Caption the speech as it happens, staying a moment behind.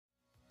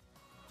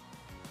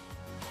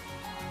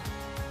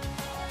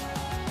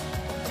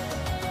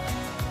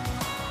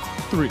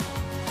3,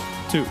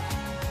 2,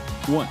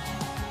 1.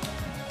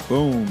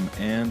 Boom,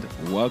 and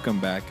welcome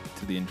back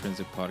to the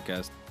Intrinsic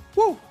Podcast.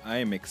 Woo! I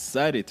am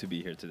excited to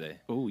be here today.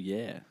 Oh,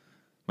 yeah.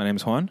 My name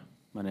is Juan,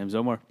 My name's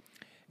Omar.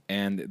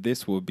 and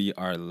this will be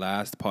our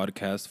last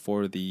podcast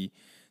for the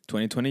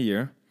 2020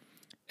 year.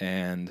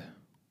 And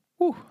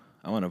woo,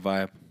 I want to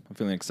vibe. I'm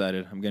feeling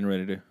excited. I'm getting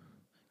ready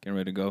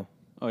to go.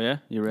 Oh, yeah?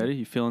 You ready?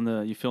 You feeling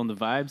the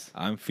vibes?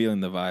 I'm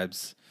feeling the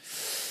vibes.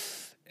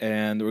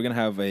 And we're going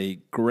to have a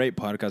great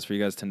podcast for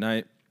you guys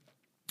tonight.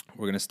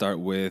 We're going to start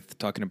with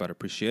talking about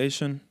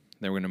appreciation.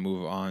 Then we're going to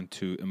move on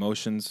to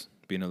emotions,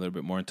 being a little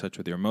bit more in touch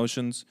with your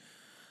emotions.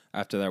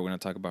 After that, we're going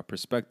to talk about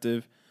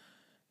perspective.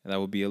 And that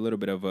will be a little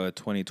bit of a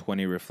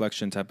 2020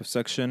 reflection type of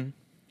section.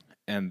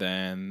 And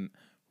then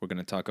we're going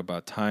to talk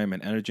about time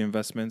and energy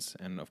investments.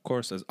 And of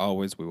course, as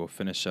always, we will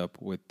finish up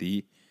with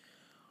the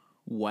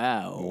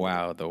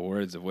Wow. the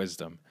words of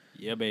wisdom.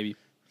 Yeah, baby.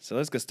 So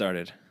let's get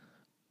started.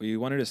 We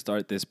wanted to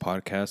start this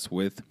podcast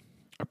with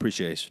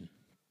appreciation.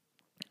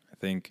 I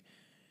think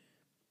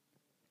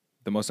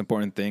the most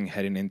important thing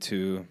heading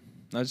into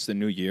not just the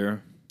new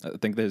year, I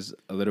think there's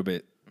a little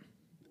bit,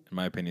 in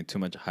my opinion, too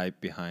much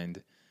hype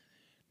behind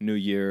New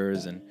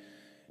Year's and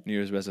New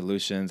Year's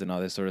resolutions and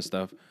all this sort of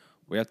stuff.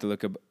 We have to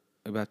look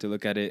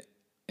at it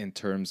in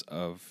terms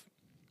of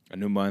a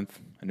new month,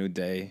 a new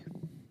day,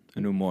 a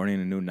new morning,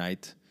 a new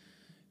night,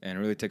 and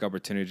really take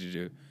opportunity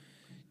to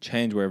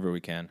change wherever we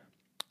can.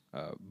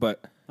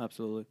 But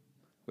Absolutely.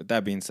 with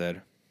that being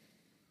said,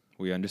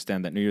 we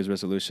understand that New Year's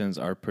resolutions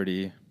are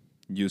pretty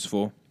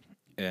useful,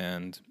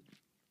 and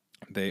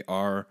they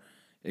are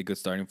a good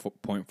starting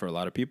point for a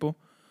lot of people.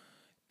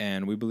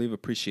 And we believe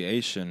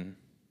appreciation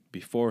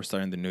before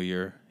starting the new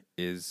year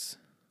is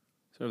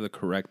sort of the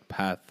correct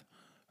path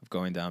of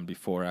going down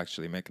before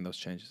actually making those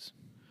changes.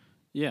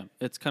 Yeah,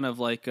 it's kind of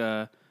like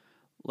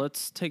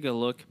let's take a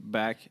look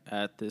back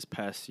at this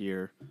past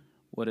year,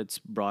 what it's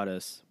brought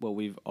us, what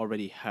we've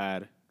already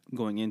had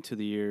going into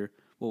the year,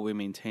 what we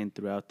maintained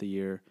throughout the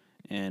year,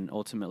 and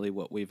ultimately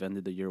what we've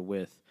ended the year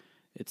with.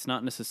 It's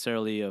not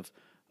necessarily of,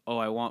 oh,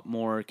 I want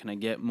more, can I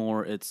get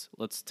more? It's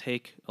let's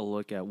take a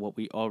look at what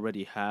we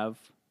already have,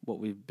 what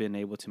we've been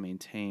able to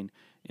maintain,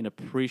 and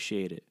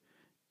appreciate it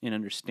and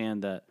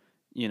understand that,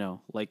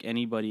 like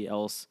anybody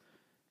else,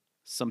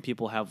 some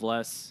people have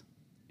less,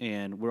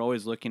 and we're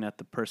always looking at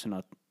the person,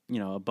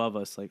 above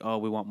us, like, oh,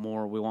 we want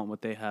more, we want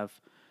what they have.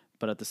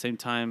 But at the same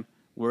time,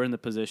 we're in the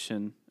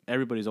position,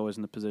 everybody's always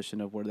in the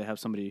position of where they have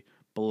somebody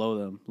below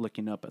them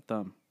looking up at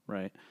them,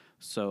 right?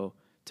 So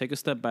take a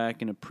step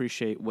back and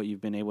appreciate what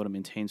you've been able to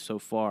maintain so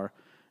far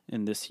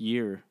in this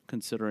year,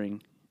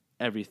 considering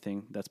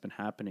everything that's been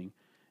happening,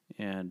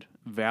 and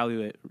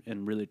value it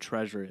and really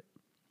treasure it.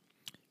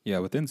 Yeah,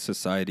 within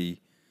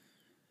society,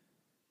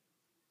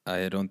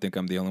 I don't think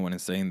I'm the only one in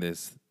saying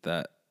this,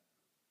 that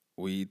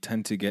we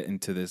tend to get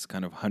into this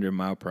kind of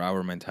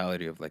 100-mile-per-hour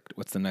mentality of like,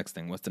 what's the next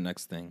thing? What's the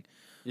next thing?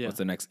 Yeah. What's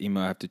the next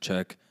email I have to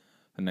check?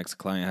 The next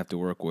client I have to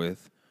work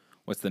with?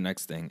 What's the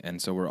next thing?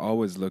 And so we're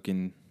always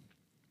looking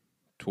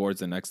towards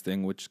the next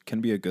thing, which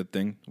can be a good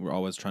thing. We're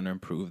always trying to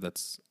improve.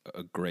 That's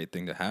a great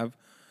thing to have.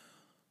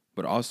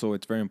 But also,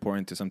 it's very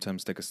important to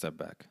sometimes take a step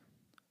back.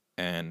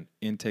 And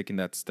in taking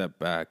that step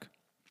back,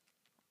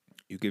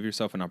 you give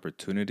yourself an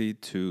opportunity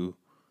to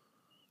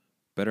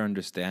better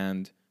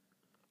understand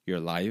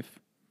your life.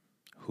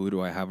 Who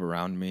do I have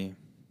around me?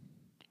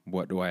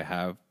 What do I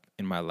have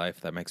in my life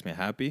that makes me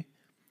happy?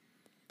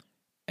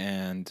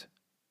 And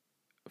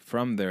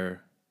from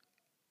there,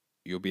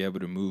 you'll be able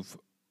to move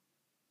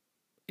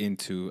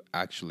into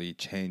actually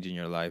changing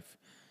your life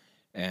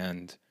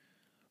and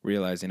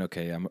realizing,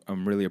 okay,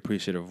 I'm really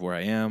appreciative of where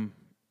I am,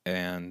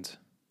 and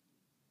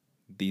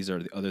these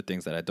are the other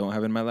things that I don't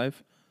have in my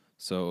life.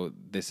 So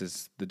this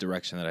is the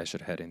direction that I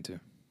should head into.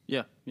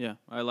 Yeah,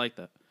 I like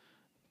that.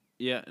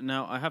 Yeah,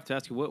 now I have to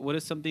ask you, what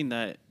is something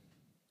that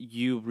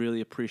you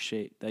really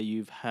appreciate that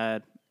you've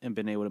had and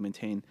been able to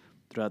maintain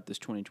throughout this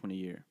 2020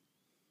 year?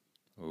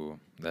 Ooh,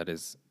 that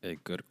is a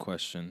good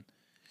question.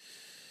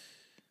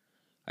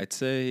 I'd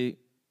say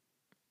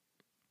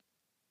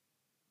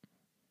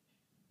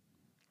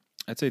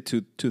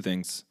two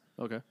things.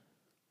 Okay.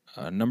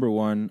 Number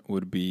one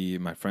would be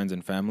my friends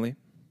and family.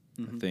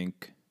 Mm-hmm. I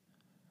think,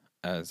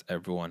 as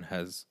everyone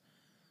has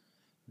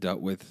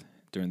dealt with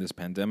during this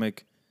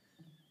pandemic,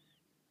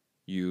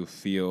 you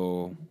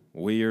feel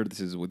weird. This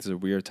is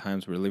weird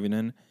times we're living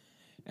in,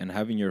 and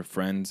having your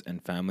friends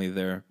and family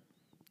there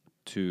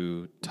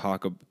to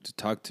talk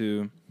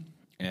to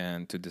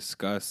and to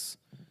discuss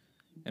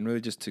and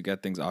really just to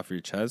get things off your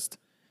chest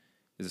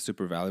is a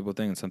super valuable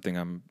thing and something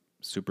I'm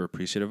super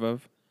appreciative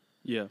of.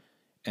 Yeah.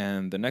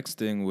 And the next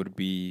thing would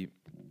be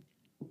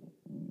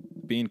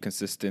being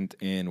consistent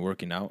in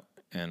working out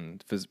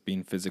and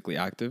being physically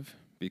active,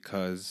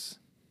 because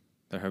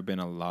there have been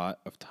a lot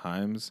of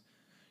times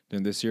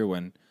during this year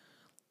when,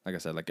 like I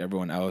said, like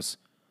everyone else,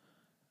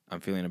 I'm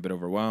feeling a bit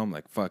overwhelmed.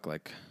 Like, fuck,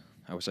 like,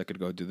 I wish I could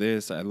go do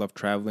this. I love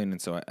traveling,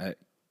 and so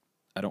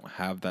I don't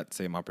have that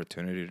same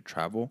opportunity to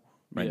travel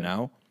right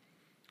now.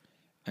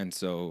 And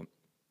so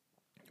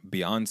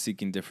beyond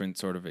seeking different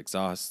sort of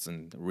exhausts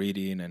and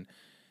reading and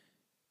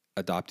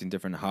adopting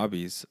different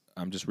hobbies,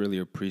 I'm just really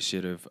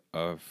appreciative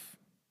of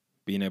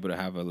being able to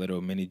have a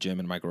little mini gym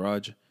in my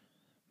garage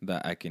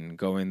that I can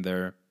go in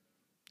there,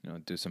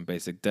 do some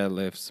basic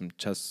deadlifts, some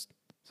chest,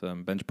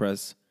 some bench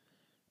press,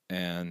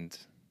 and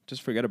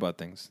just forget about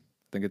things.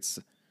 I think it's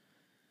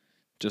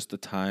just a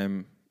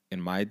time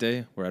in my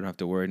day where I don't have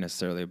to worry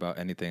necessarily about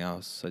anything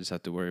else. I just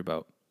have to worry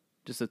about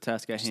Just a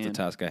task at just hand. the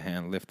task at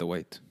hand, lift the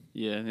weight.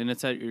 Yeah, and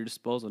it's at your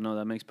disposal. No,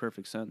 that makes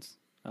perfect sense.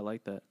 I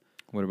like that.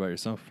 What about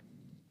yourself?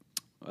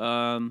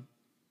 I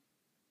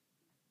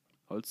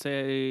would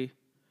say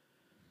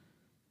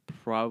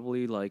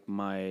probably like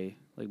my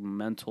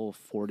mental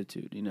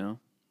fortitude,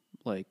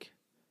 like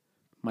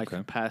my Okay.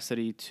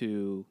 capacity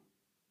to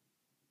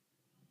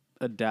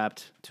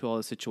adapt to all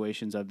the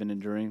situations I've been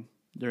enduring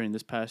during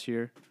this past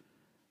year.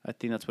 I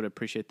think that's what I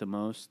appreciate the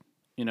most.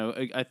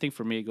 I think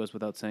for me it goes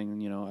without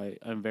saying.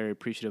 I'm very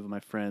appreciative of my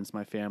friends,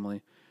 my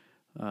family,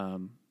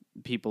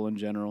 people in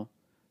general.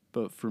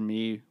 But for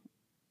me,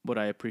 what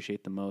I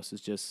appreciate the most is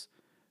just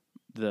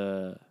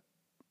the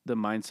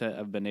mindset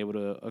I've been able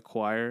to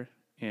acquire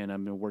and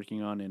I've been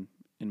working on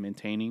and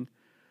maintaining,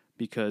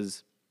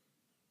 because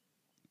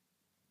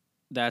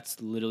that's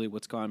literally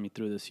what's gotten me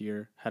through this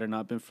year. Had it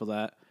not been for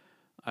that,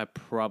 I'd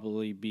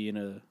probably be in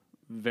a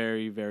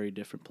very, very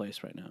different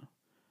place right now.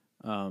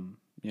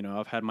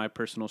 I've had my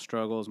personal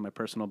struggles, my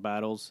personal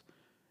battles,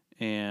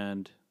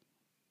 and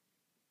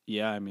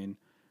yeah, I mean,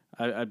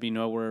 I'd be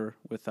nowhere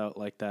without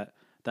like that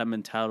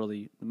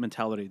mentality,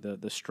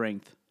 the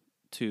strength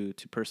to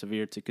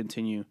persevere, to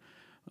continue,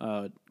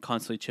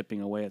 constantly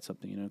chipping away at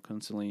something,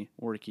 constantly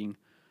working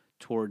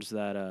towards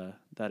that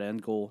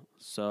end goal.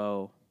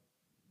 So,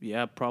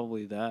 yeah,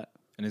 probably that.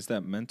 And is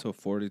that mental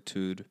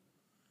fortitude,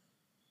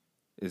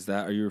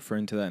 are you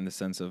referring to that in the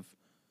sense of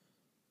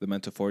the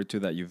mental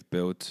fortitude that you've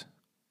built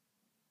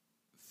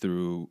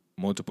through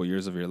multiple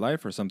years of your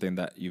life, or something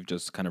that you've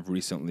just kind of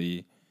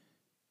recently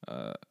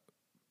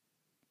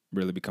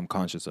really become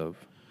conscious of?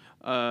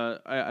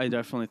 I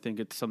definitely think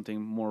it's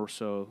something more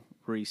so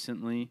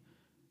recently.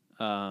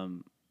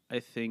 I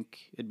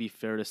think it'd be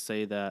fair to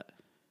say that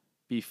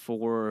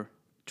before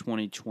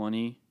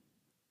 2020,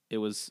 it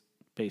was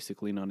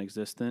basically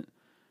non-existent.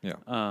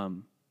 Yeah.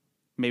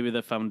 Maybe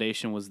the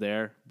foundation was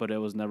there, but it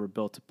was never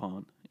built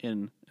upon.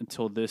 And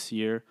until this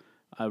year,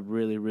 I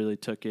really, really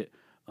took it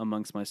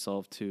amongst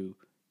myself to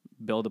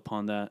build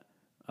upon that.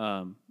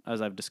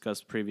 As I've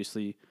discussed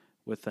previously,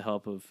 with the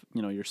help of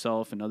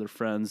yourself and other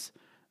friends,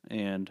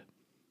 and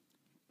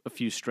a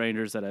few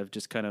strangers that I've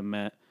just kind of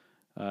met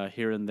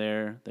here and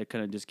there, that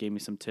kind of just gave me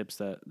some tips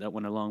that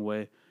went a long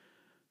way.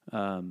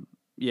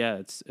 Yeah,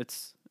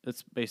 it's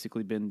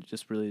basically been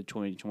just really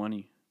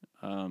 2020.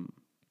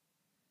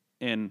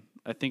 And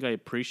I think I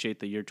appreciate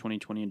the year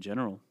 2020 in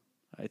general.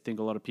 I think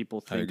a lot of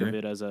people think of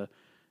it as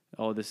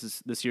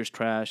this year's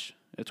trash.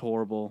 It's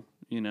horrible.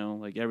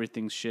 Like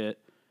everything's shit.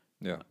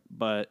 Yeah.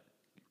 But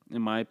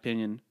in my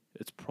opinion,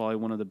 it's probably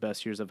one of the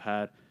best years I've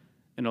had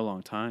in a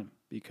long time,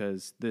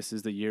 because this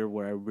is the year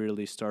where I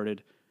really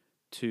started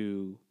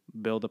to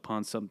build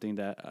upon something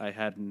that I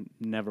had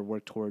never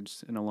worked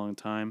towards in a long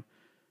time.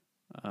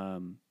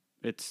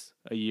 It's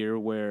a year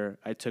where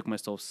I took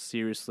myself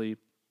seriously,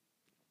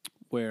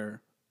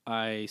 where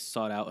I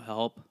sought out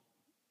help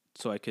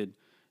so I could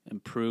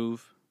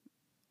improve.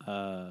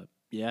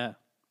 Yeah,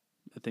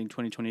 I think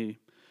 2020,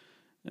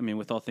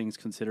 with all things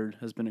considered,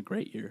 has been a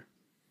great year.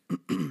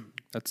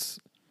 That's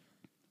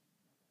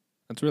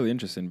really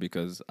interesting,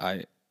 because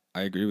I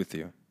agree with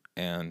you.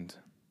 And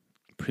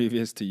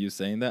previous to you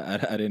saying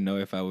that, I didn't know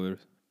if I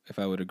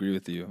would agree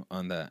with you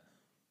on that.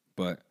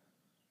 But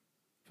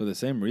for the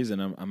same reason,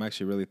 I'm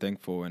actually really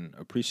thankful and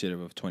appreciative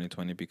of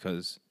 2020,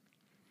 because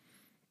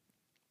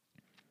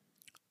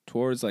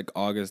towards like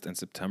August and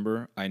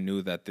September, I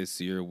knew that this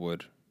year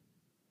would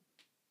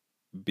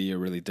be a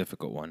really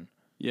difficult one.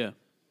 Yeah.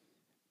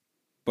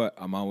 But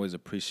I'm always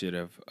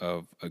appreciative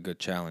of a good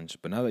challenge.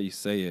 But now that you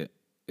say it,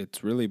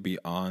 it's really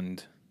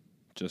beyond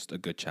just a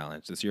good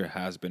challenge. This year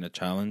has been a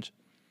challenge.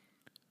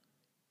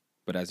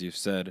 But as you've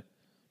said,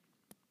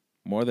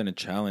 more than a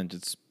challenge,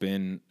 it's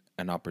been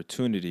an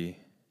opportunity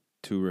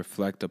to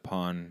reflect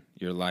upon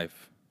your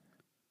life,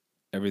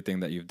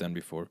 everything that you've done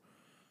before.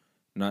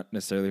 Not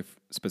necessarily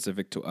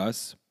specific to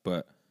us,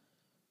 but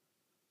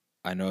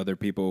I know other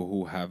people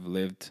who have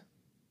lived.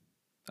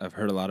 I've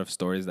heard a lot of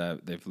stories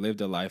that they've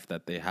lived a life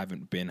that they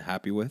haven't been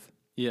happy with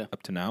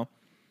up to now.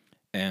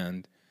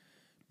 And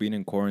being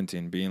in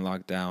quarantine, being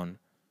locked down,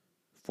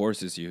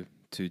 forces you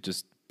to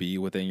just be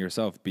within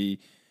yourself, be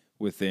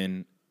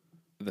within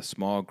the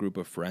small group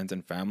of friends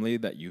and family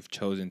that you've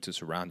chosen to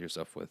surround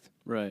yourself with.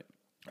 Right.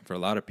 For a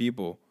lot of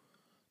people,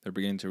 they're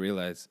beginning to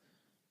realize,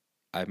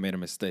 I've made a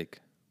mistake.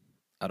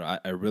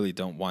 I really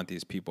don't want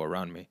these people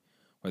around me,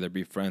 whether it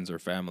be friends or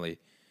family,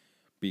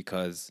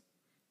 because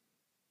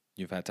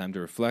you've had time to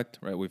reflect,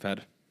 right? We've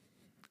had,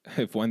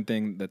 if one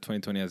thing that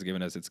 2020 has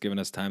given us, it's given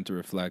us time to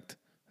reflect,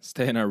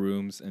 stay in our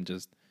rooms, and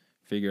just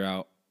figure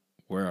out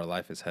where our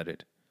life is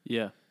headed.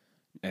 Yeah.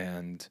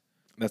 And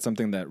that's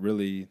something that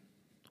really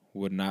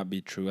would not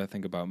be true, I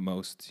think, about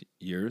most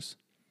years,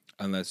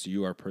 unless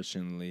you're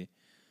personally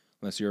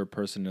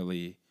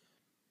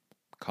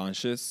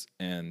conscious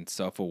and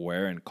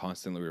self-aware and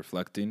constantly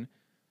reflecting,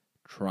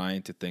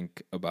 trying to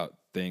think about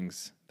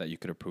things that you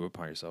could improve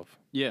upon yourself.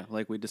 Yeah,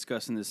 like we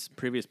discussed in this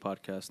previous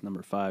podcast,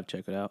 number 5.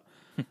 Check it out.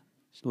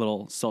 Just a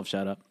little self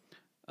shout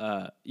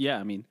out. Yeah,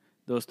 I mean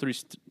those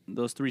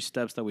three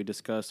steps that we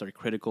discussed are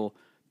critical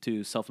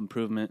to self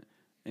improvement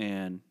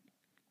and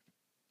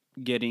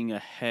getting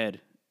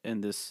ahead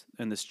in this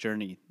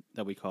journey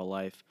that we call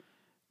life.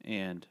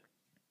 And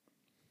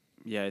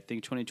yeah, I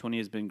think 2020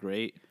 has been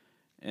great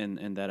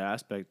in that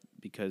aspect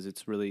because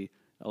it's really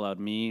allowed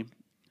me,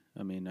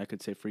 I mean, I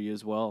could say for you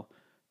as well,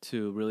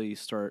 to really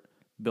start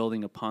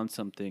building upon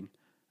something.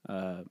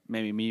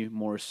 Maybe me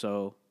more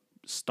so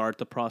start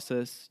the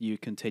process, you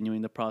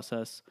continuing the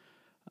process.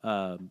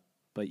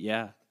 But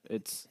yeah,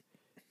 it's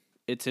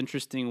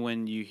interesting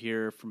when you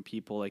hear from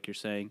people like you're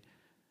saying,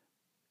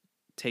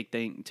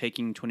 taking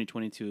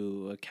 2020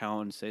 to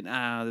account and saying,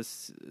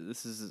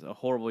 this is a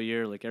horrible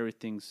year. Like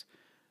everything's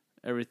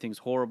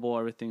horrible.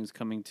 Everything's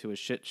coming to a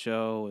shit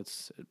show.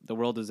 The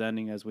world is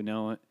ending as we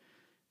know it,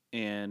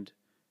 and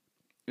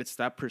it's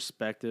that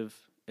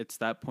perspective. It's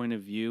that point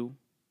of view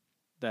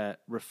that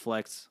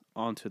reflects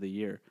onto the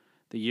year.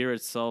 The year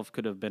itself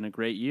could have been a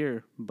great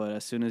year, but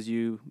as soon as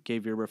you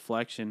gave your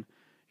reflection,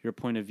 your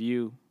point of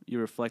view, you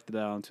reflected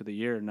that onto the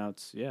year. Now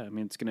it's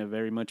going to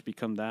very much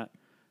become that,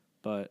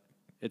 but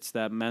it's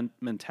that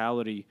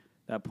mentality,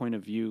 that point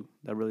of view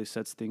that really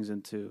sets things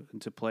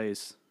into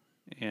place.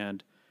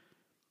 And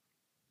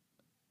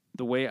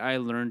the way I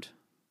learned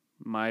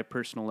my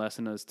personal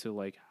lesson as to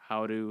like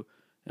how to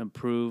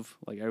improve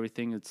like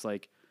everything, it's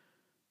like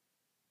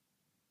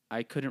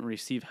I couldn't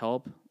receive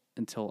help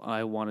until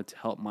I wanted to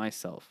help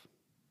myself,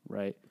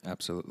 right?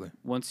 Absolutely.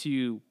 Once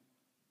you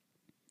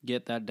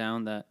get that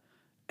down that,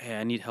 hey,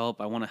 I need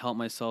help, I want to help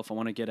myself, I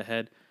want to get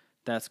ahead,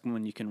 that's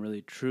when you can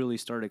really truly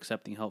start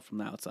accepting help from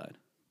the outside.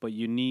 But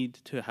you need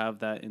to have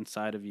that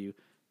inside of you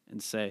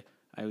and say,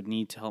 I would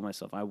need to help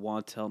myself. I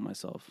want to help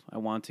myself. I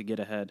want to get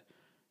ahead.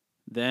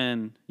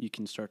 Then you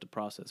can start the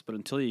process. But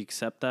until you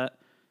accept that,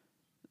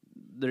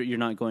 you're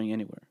not going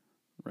anywhere,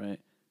 right?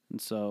 And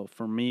so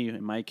for me,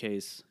 in my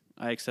case,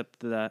 I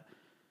accepted that,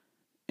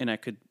 and I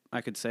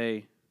could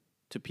say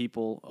to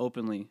people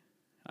openly,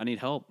 I need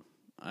help.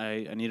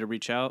 I need to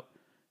reach out.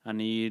 I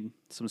need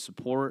some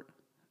support,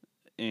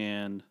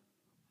 and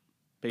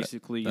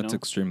basically, that's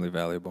extremely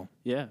valuable.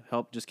 Yeah,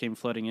 help just came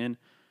flooding in,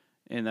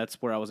 and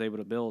that's where I was able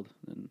to build,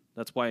 and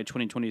that's why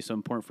 2020 is so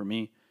important for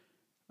me.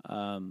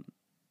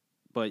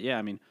 But yeah,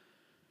 I mean,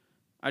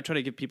 I try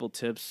to give people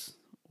tips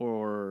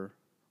or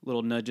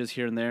little nudges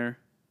here and there,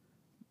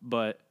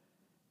 but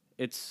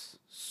it's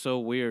so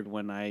weird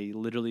when I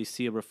literally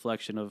see a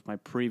reflection of my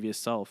previous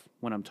self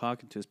when I'm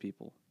talking to his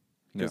people.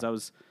 Because I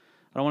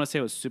don't want to say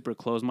I was super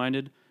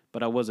close-minded,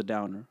 but I was a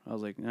downer. I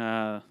was like,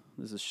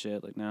 this is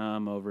shit. Like,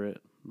 I'm over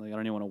it. Like, I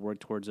don't even want to work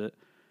towards it.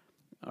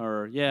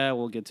 Or, yeah,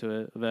 we'll get to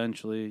it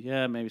eventually.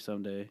 Yeah, maybe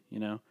someday,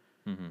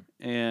 Mm-hmm.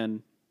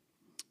 And,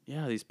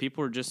 yeah, these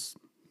people are just,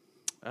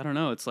 I don't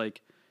know. It's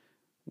like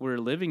we're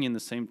living in the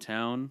same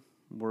town.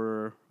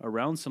 We're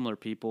around similar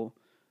people,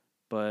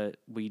 but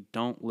we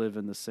don't live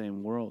in the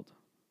same world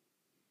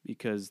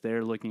because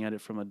they're looking at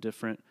it from a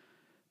different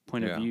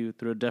point of view,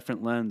 through a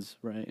different lens,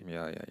 right?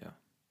 Yeah,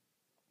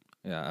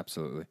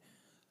 absolutely.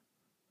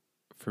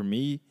 For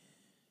me,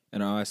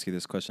 and I'll ask you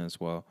this question as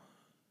well,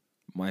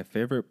 my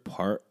favorite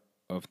part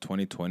of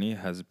 2020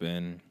 has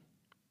been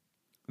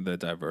the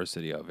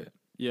diversity of it.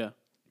 Yeah.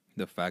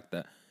 The fact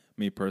that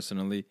me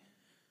personally,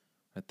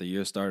 that the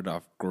year started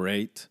off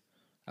great.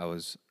 I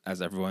was,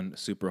 as everyone,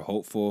 super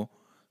hopeful.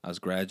 I was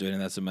graduating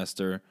that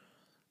semester.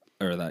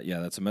 I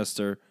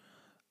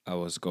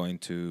was going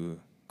to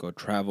go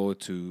travel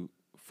to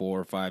 4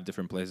 or 5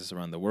 different places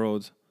around the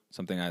world,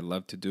 something I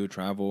love to do,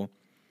 travel.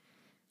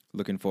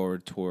 Looking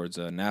forward towards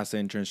a NASA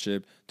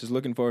internship, just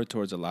looking forward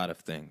towards a lot of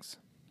things.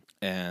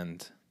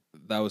 And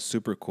that was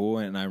super cool.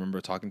 And I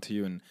remember talking to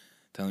you and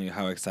telling you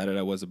how excited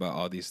I was about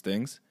all these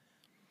things.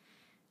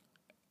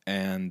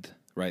 And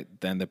right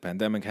then the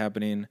pandemic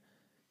happening,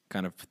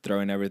 kind of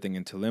throwing everything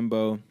into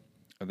limbo.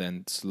 And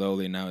then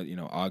slowly now,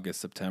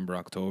 August, September,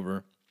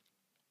 October,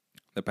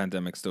 the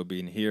pandemic still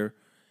being here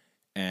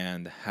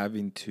and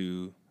having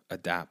to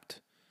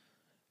adapt.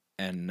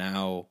 And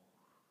now,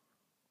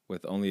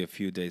 with only a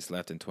few days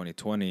left in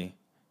 2020,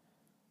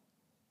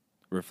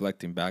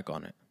 reflecting back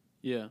on it.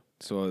 Yeah.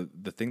 So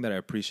the thing that I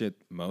appreciate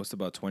most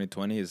about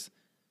 2020 is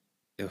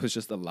it was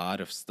just a lot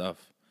of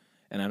stuff.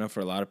 And I know for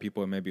a lot of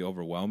people it may be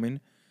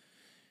overwhelming,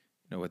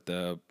 with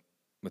the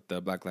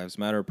Black Lives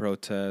Matter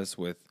protests,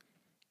 with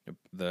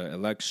the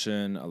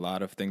election, a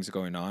lot of things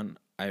going on.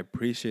 I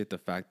appreciate the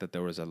fact that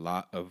there was a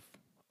lot of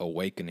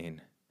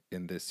awakening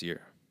in this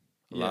year.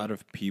 A lot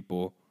of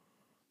people,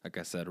 like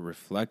I said,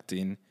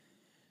 reflecting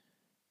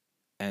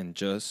and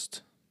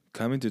just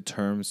coming to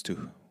terms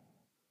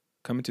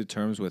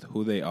with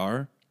who they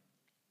are,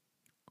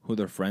 who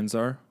their friends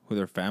are, who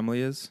their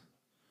family is,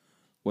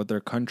 what their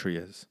country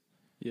is,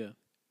 Yeah.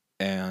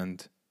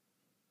 and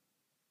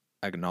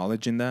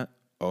acknowledging that,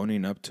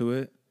 owning up to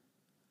it,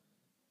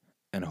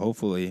 and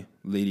hopefully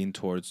leading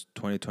towards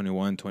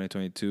 2021,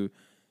 2022,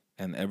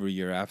 and every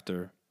year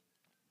after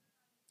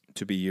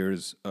to be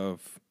years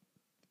of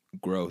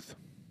growth.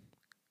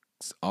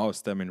 It's all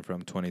stemming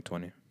from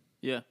 2020.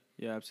 Yeah.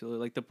 Yeah, absolutely.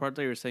 Like the part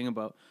that you were saying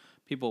about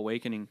people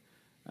awakening,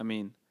 I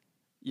mean,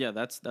 yeah,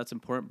 that's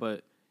important,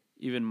 but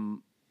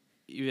even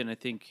even I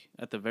think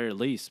at the very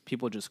least,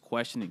 people just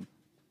questioning,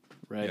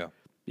 right? Yeah.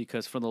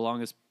 Because for the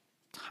longest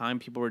time,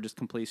 people were just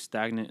completely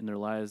stagnant in their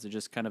lives. They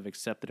just kind of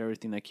accepted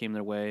everything that came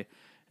their way.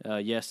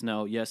 Yes,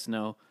 no, yes,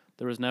 no.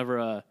 There was never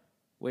a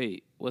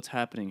wait, what's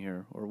happening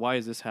here, or why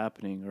is this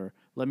happening, or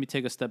let me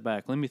take a step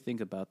back. Let me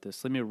think about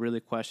this. Let me really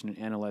question and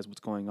analyze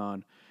what's going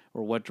on,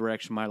 or what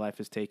direction my life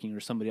is taking, or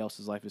somebody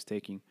else's life is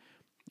taking.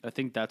 I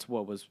think that's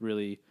what was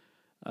really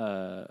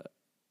uh,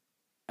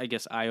 I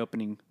guess eye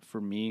opening for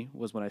me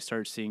was when I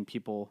started seeing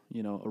people,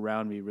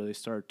 around me really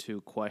start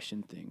to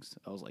question things.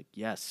 I was like,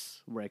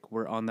 yes, like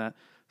we're on that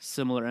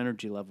similar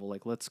energy level.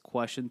 Like let's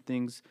question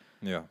things.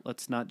 Yeah.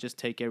 Let's not just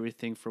take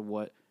everything for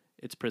what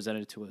it's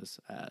presented to us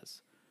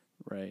as,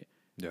 right?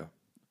 Yeah.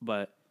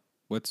 But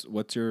What's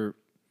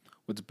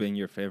been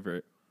your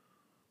favorite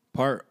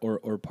part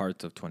or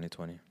parts of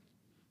 2020?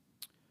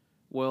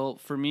 well,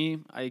 for me,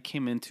 I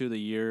came into the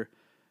year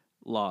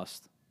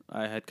lost.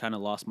 I had kind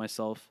of lost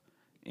myself,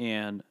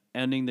 and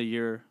ending the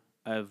year,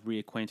 I've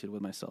reacquainted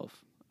with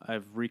myself.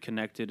 I've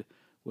reconnected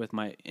with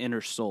my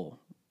inner soul.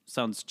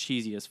 Sounds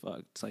cheesy as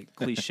fuck. It's like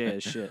cliche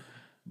as shit,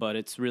 but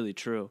it's really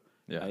true.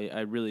 Yeah.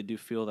 I really do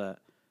feel that,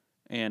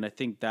 and I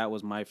think that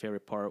was my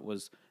favorite part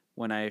was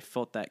when I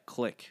felt that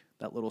click,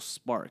 that little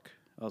spark.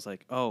 I was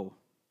like, oh,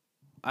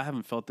 I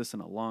haven't felt this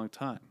in a long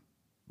time.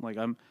 Like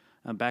I'm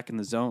back in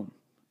the zone.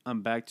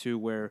 I'm back to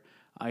where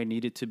I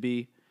needed to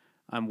be.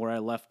 I'm where I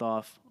left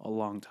off a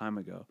long time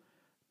ago.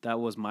 That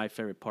was my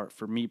favorite part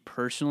for me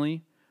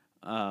personally.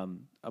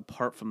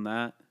 Apart from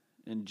that,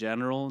 in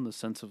general, in the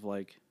sense of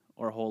like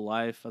our whole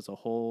life as a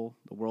whole,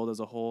 the world as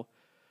a whole,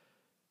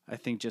 I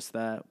think just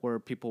that where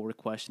people were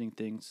questioning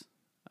things.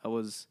 I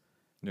was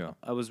Yeah.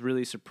 I was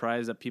really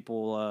surprised that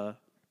people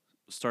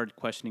started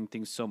questioning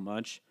things so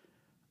much.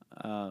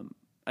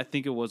 I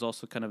think it was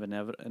also kind of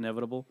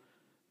inevitable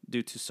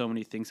due to so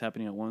many things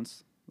happening at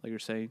once. Like you're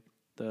saying,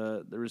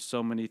 there was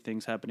so many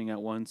things happening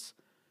at once.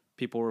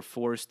 People were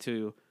forced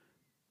to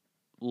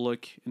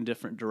look in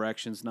different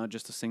directions, not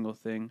just a single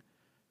thing.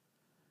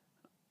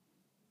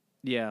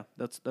 Yeah,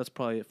 that's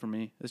probably it for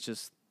me. It's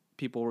just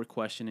people were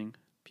questioning.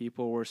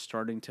 People were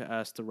starting to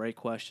ask the right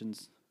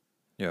questions.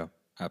 Yeah,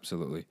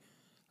 absolutely.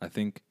 I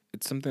think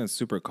it's something that's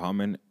super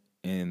common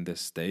in the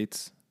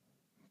States,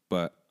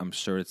 but I'm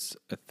sure it's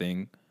a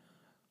thing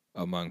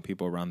among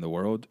people around the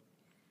world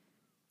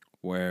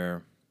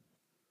where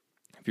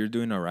if you're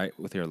doing all right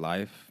with your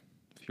life,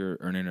 if you're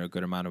earning a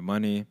good amount of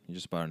money, you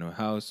just bought a new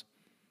house,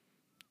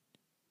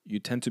 you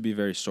tend to be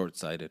very short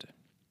sighted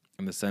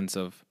in the sense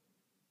of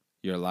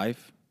your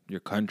life, your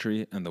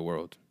country, and the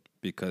world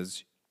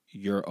because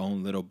your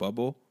own little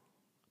bubble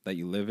that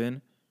you live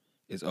in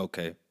is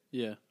okay.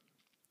 Yeah.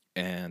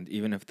 And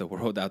even if the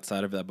world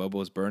outside of that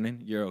bubble is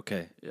burning, you're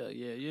okay. Yeah,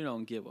 yeah, you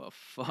don't give a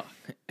fuck.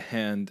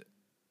 And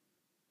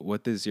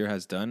what this year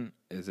has done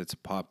is it's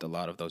popped a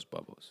lot of those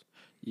bubbles.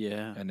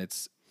 Yeah. And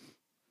it's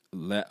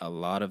let a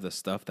lot of the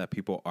stuff that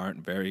people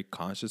aren't very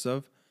conscious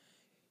of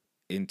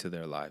into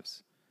their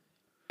lives.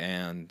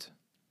 And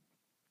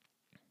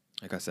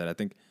like I said, I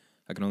think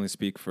I can only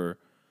speak for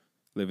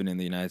living in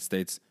the United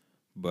States,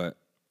 but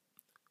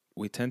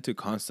we tend to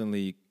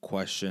constantly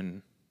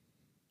question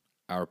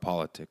our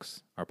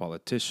politics, our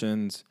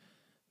politicians,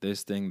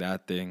 this thing,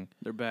 that thing.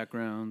 Their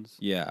backgrounds.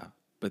 Yeah.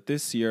 But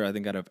this year, I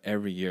think out of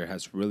every year,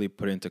 has really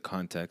put into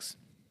context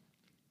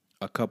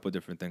a couple of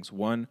different things.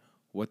 One,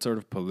 what sort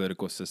of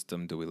political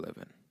system do we live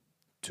in?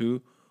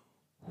 Two,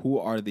 who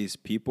are these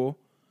people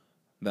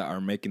that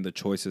are making the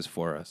choices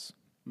for us?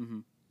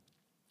 Mm-hmm.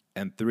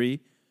 And three,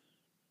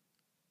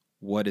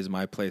 what is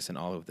my place in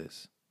all of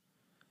this?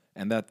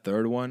 And that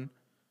third one,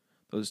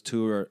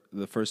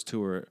 the first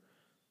two are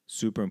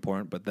super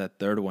important, but that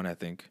third one, I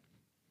think,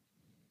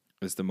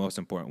 is the most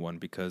important one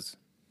because,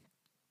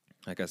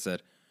 like I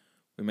said,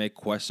 we may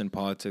question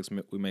politics,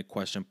 we may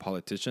question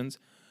politicians,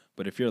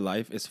 but if your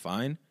life is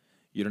fine,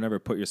 you don't ever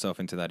put yourself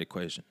into that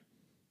equation.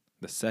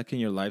 The second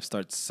your life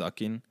starts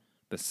sucking,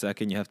 the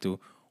second you have to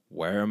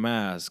wear a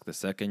mask, the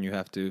second you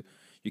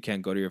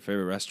can't go to your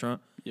favorite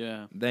restaurant,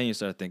 Yeah. then you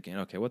start thinking,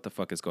 okay, what the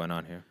fuck is going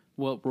on here?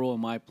 What role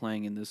am I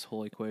playing in this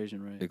whole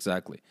equation, right?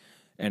 Exactly.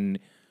 And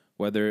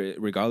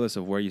regardless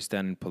of where you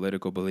stand in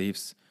political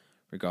beliefs,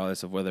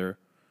 regardless of whether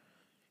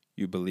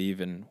you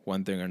believe in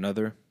one thing or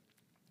another,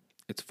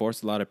 it's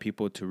forced a lot of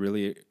people to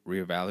really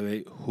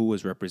reevaluate who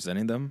is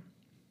representing them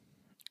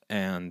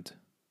and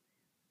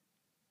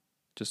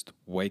just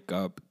wake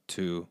up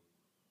to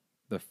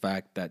the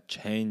fact that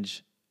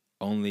change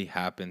only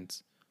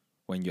happens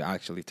when you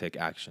actually take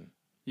action.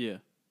 Yeah.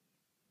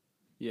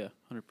 Yeah,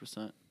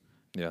 100%.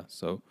 Yeah,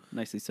 so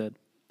Nicely said.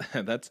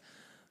 that's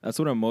That's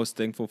what I'm most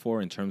thankful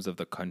for in terms of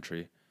the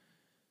country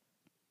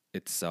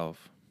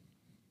itself.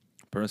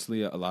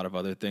 Personally, a lot of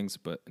other things,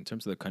 but in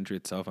terms of the country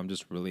itself, I'm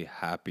just really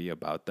happy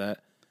about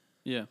that.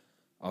 Yeah.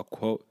 I'll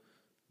quote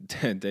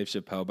Dave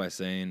Chappelle by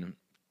saying,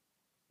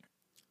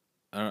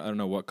 I don't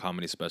know what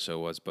comedy special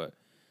it was, but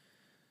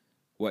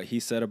what he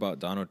said about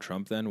Donald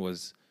Trump then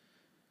was,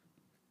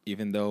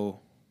 even though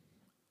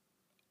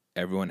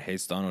everyone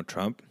hates Donald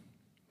Trump,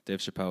 Dave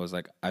Chappelle was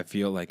like, I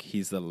feel like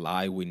he's the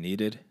lie we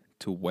needed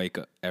to wake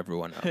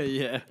everyone up.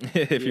 Yeah.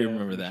 If you Yeah,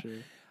 remember for that. sure.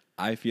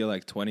 I feel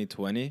like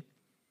 2020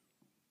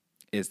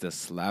 is the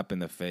slap in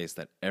the face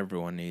that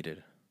everyone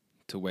needed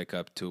to wake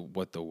up to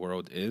what the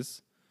world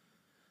is,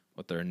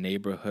 what their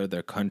neighborhood,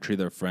 their country,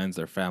 their friends,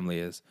 their family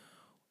is.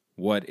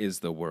 What is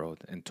the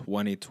world? And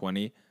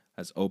 2020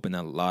 has opened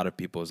a lot of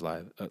people's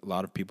lives, a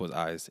lot of people's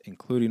eyes,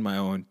 including my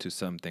own, to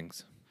some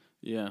things.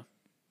 Yeah.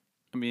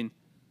 I mean,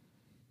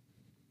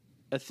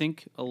 I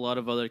think a lot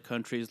of other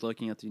countries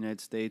looking at the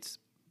United States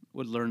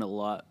would learn a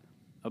lot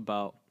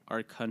about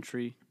our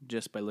country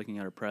just by looking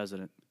at our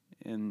president.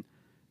 And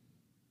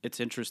it's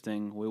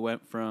interesting. We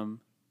went from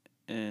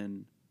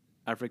an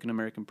African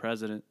American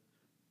president,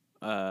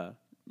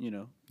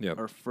 Yep.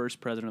 our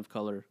first president of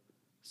color,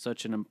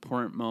 such an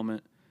important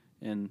moment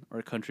in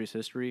our country's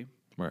history,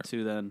 Right.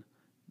 to then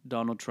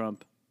Donald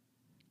Trump,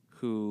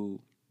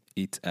 who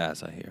Eats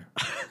ass, I hear.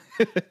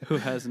 who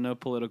has no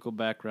political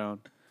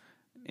background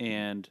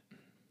and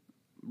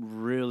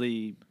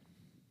really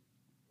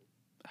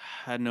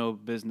had no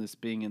business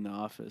being in the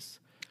office,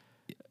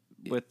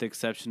 with the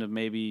exception of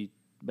maybe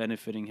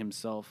benefiting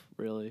himself,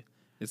 really.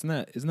 Isn't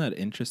that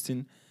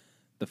interesting?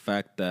 The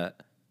fact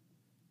that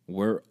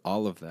we're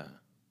all of that.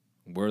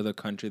 We're the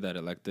country that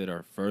elected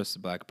our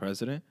first black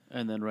president.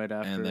 And then right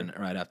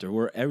after,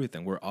 We're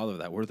everything. We're all of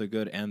that. We're the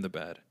good and the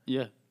bad.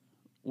 yeah,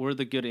 we're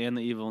the good and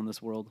the evil in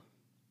this world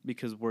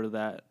because we're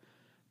that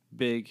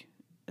big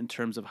in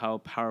terms of how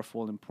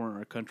powerful and important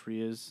our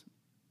country is,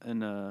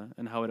 and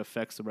how it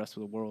affects the rest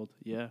of the world.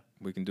 Yeah.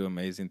 We can do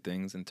amazing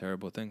things and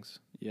terrible things.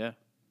 Yeah.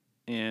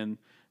 And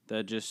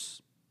that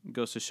just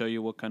goes to show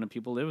you what kind of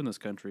people live in this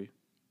country.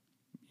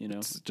 You know,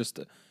 It's just,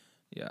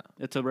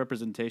 it's a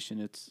representation.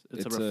 It's a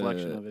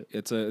reflection of it.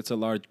 It's a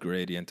large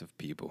gradient of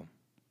people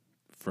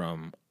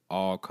from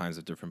all kinds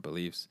of different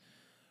beliefs.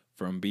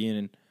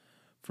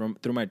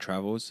 Through my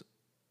travels,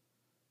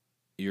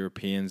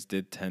 Europeans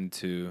did tend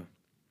to,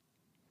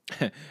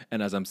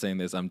 and as I'm saying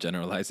this, I'm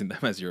generalizing them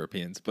as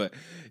Europeans, but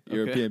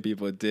European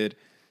people did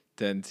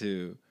tend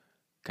to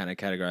kind of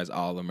categorize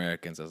all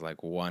Americans as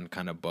like one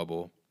kind of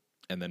bubble,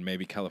 and then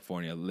maybe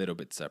California a little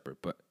bit separate,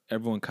 but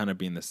everyone kind of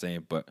being the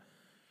same. But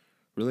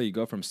really, you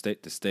go from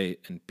state to state,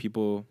 and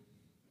people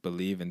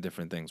believe in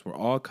different things.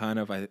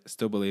 I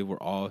still believe we're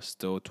all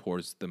still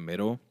towards the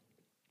middle,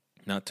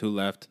 not too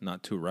left,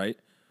 not too right,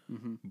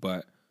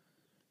 but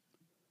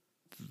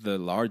the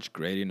large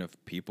gradient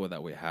of people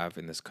that we have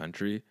in this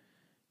country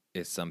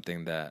is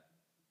something that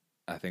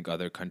I think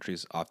other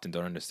countries often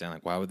don't understand.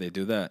 Like, why would they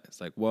do that? It's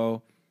like,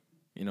 well,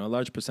 a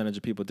large percentage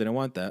of people didn't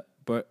want that,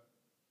 but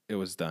it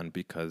was done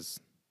because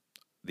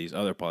these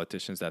other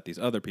politicians that these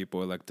other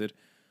people elected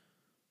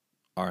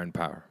are in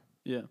power.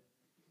 Yeah.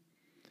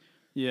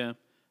 Yeah.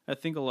 I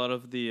think a lot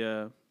of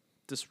the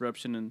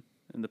disruption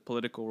in the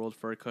political world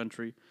for our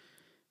country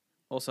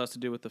also has to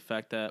do with the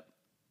fact that,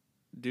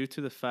 due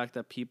to the fact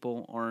that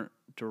people aren't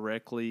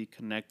directly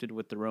connected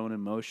with their own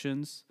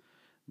emotions,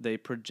 they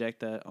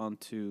project that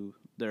onto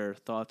their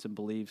thoughts and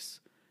beliefs.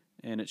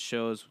 And it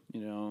shows,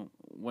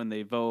 when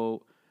they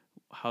vote,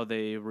 how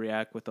they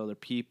react with other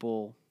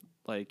people,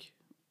 like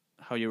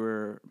how you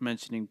were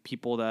mentioning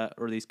people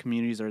or these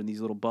communities are in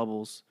these little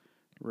bubbles,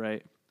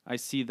 right? I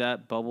see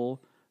that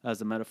bubble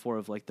as a metaphor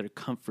of like their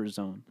comfort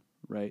zone,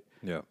 right?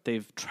 Yeah.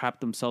 They've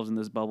trapped themselves in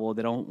this bubble.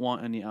 They don't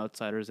want any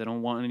outsiders. They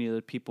don't want any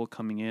other people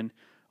coming in,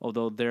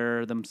 although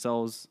they're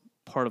themselves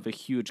part of a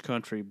huge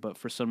country. But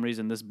for some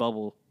reason, this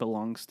bubble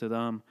belongs to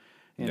them.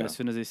 And as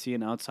soon as they see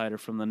an outsider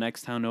from the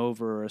next town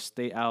over or a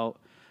state out,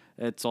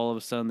 it's all of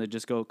a sudden they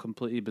just go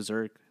completely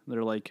berserk.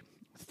 They're like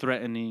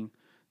threatening.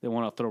 They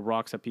want to throw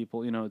rocks at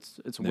people.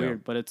 It's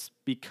weird, but it's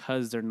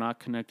because they're not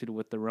connected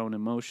with their own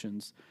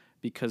emotions.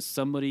 Because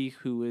somebody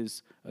who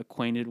is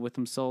acquainted with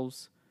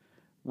themselves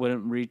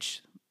wouldn't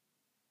reach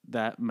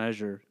that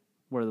measure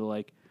where they're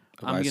like,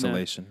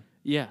 isolation.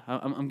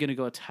 I'm gonna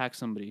go attack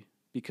somebody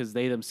because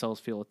they themselves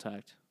feel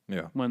attacked.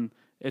 Yeah. When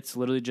it's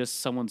literally just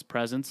someone's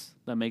presence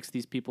that makes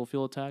these people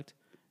feel attacked.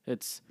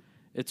 It's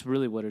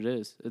really what it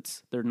is.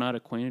 They're not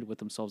acquainted with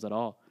themselves at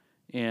all.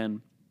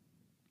 And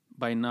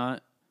by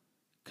not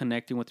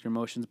connecting with your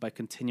emotions, by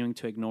continuing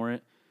to ignore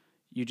it,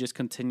 you just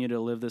continue to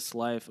live this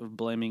life of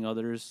blaming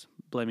others,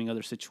 blaming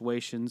other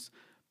situations,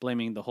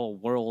 blaming the whole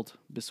world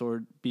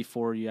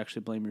before you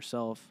actually blame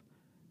yourself.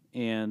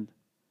 And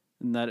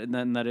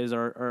that is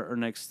our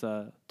next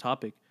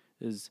topic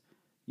is,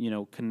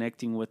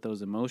 connecting with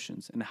those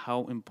emotions and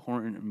how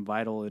important and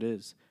vital it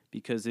is,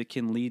 because it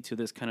can lead to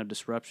this kind of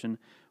disruption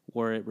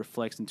where it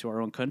reflects into our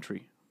own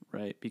country,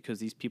 right? Because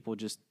these people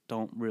just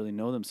don't really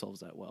know themselves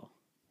that well.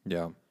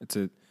 Yeah,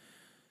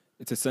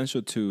 it's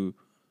essential to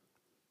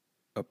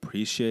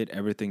appreciate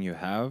everything you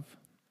have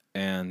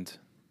and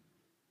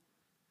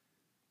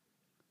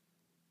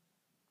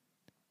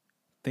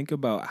think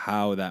about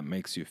how that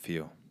makes you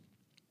feel.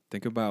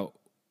 Think about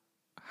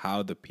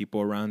how the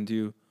people around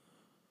you,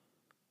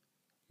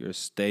 your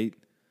state,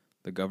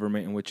 the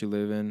government in which you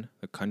live in,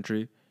 the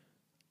country,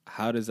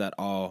 how does that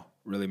all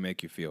really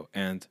make you feel?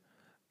 And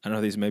I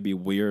know these may be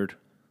weird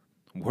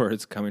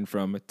words coming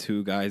from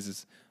two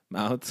guys'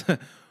 mouths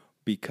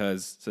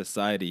because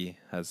society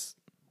has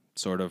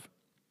sort of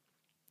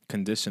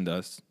conditioned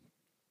us,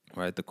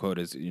 right? The quote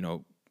is,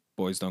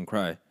 boys don't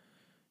cry.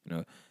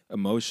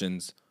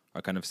 Emotions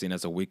are kind of seen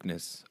as a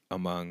weakness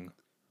among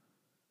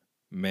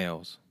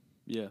males.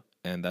 Yeah.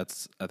 And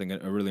that's, I think,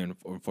 a really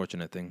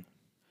unfortunate thing.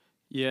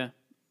 Yeah.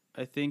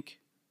 I think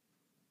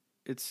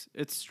it's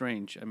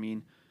strange. I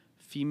mean,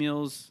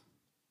 females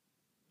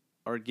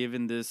are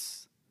given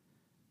this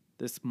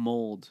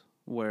mold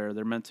where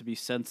they're meant to be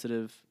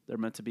sensitive, they're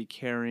meant to be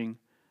caring,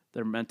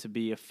 they're meant to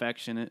be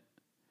affectionate,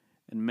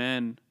 and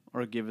men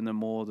are given the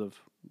mold of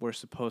we're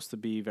supposed to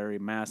be very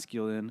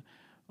masculine,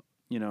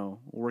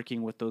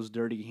 working with those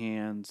dirty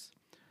hands,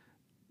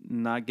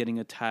 not getting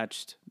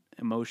attached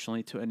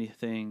emotionally to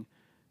anything,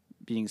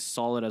 being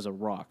solid as a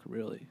rock,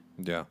 really.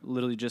 Yeah.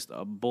 Literally just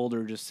a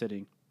boulder just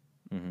sitting,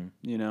 and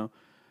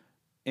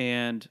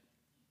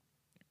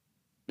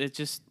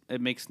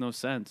it makes no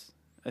sense.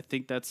 I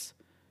think that's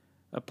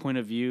a point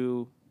of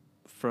view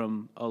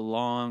from a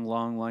long,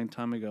 long, long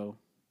time ago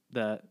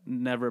that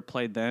never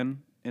applied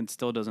then and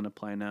still doesn't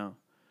apply now.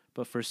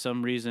 But for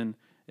some reason,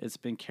 it's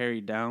been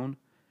carried down,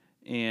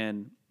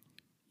 and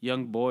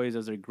young boys,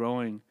 as they're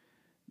growing,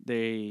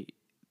 they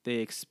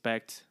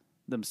expect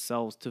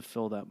themselves to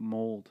fill that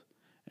mold,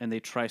 and they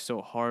try so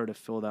hard to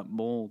fill that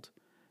mold,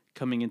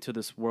 coming into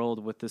this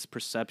world with this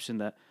perception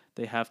that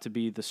they have to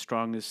be the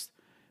strongest,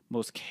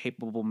 most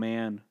capable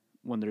man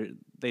when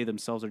they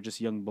themselves are just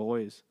young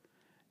boys.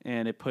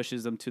 And it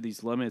pushes them to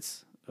these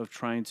limits of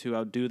trying to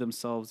outdo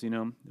themselves,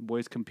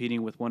 boys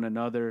competing with one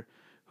another,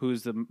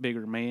 who's the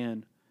bigger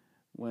man,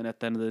 when at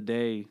the end of the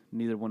day,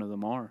 neither one of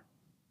them are.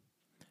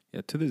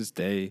 Yeah, to this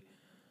day,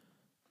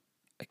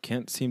 I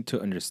can't seem to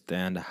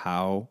understand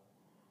how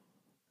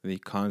the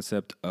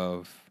concept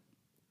of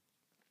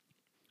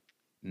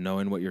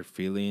knowing what you're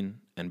feeling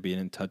and being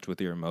in touch with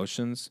your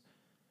emotions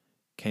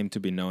came to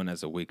be known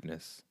as a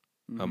weakness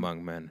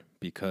among men,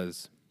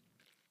 because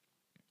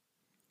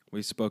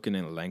we've spoken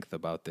in length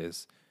about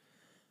this.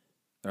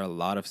 There are a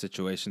lot of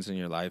situations in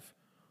your life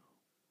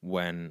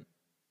when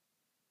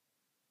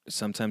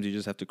sometimes you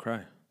just have to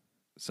cry.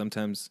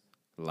 Sometimes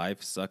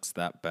life sucks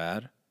that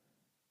bad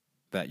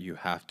that you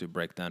have to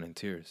break down in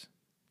tears.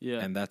 Yeah.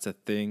 And that's a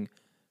thing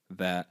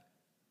that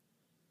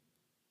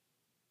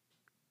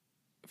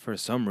for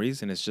some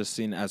reason it's just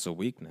seen as a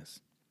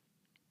weakness.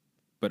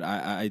 But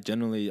I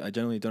generally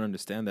don't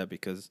understand that,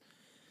 because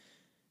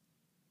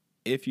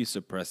if you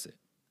suppress it,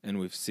 and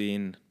we've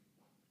seen,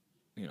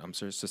 I'm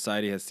sure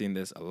society has seen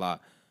this a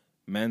lot,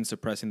 men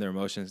suppressing their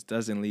emotions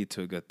doesn't lead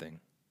to a good thing.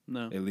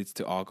 No. It leads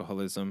to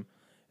alcoholism.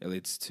 It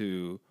leads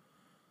to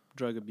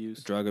drug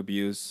abuse.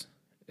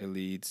 It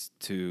leads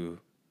to,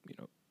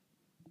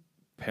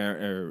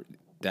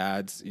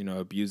 dads,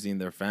 abusing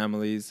their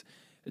families.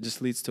 It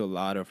just leads to a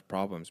lot of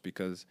problems,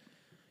 because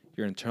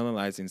you're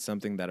internalizing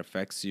something that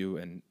affects you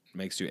and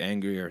makes you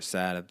angry or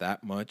sad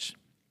that much,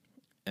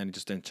 and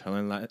just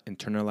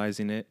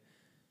internalizing it.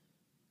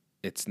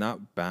 It's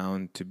not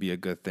bound to be a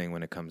good thing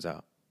when it comes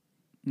out.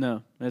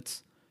 No,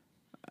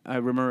 I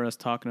remember us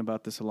talking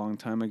about this a long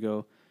time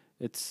ago.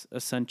 It's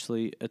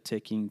essentially a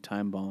ticking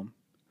time bomb.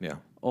 Yeah.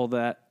 All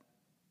that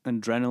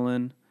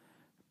adrenaline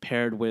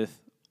paired with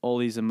all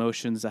these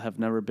emotions that have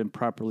never been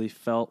properly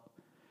felt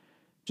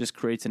just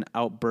creates an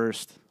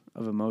outburst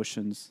of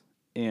emotions.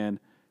 And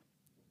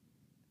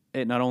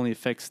it not only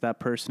affects that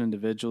person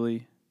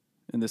individually,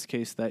 in this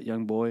case, that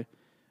young boy,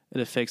 it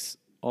affects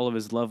all of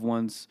his loved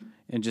ones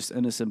and just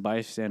innocent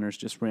bystanders,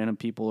 just random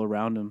people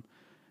around him.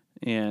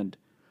 And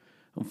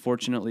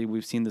unfortunately,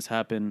 we've seen this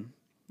happen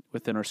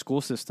within our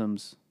school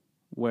systems,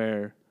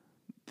 where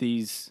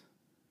these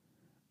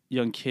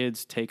young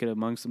kids take it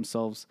amongst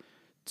themselves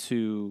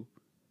to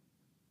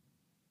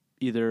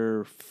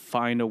either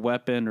find a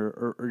weapon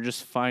or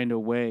just find a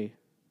way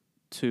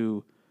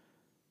to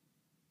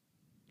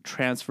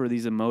transfer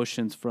these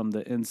emotions from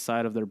the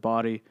inside of their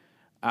body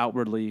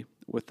outwardly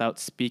without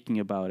speaking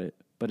about it,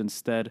 but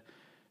instead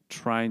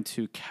trying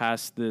to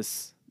cast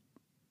this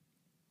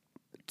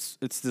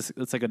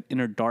it's like an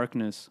inner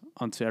darkness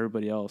onto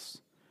everybody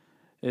else.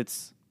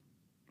 It's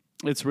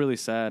really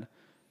sad,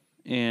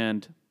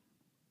 and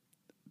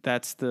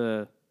that's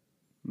the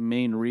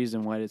main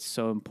reason why it's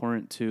so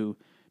important to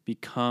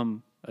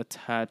become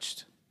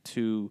attached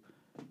to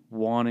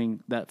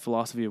wanting that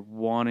philosophy of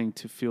wanting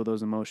to feel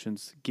those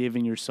emotions,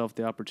 giving yourself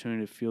the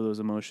opportunity to feel those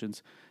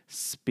emotions,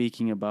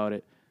 speaking about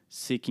it,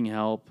 seeking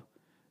help,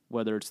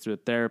 whether it's through a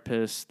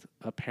therapist,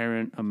 a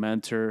parent, a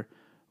mentor,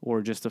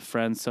 or just a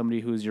friend,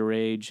 somebody who's your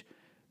age,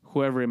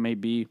 whoever it may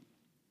be.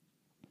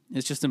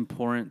 it's just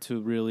important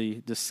to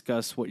really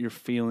discuss what you're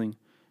feeling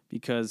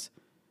because,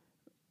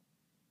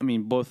 I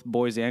mean, both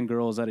boys and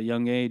girls at a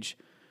young age,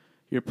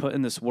 you're put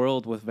in this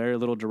world with very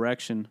little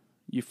direction.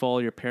 You follow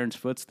your parents'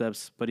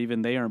 footsteps, but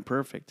even they aren't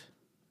perfect.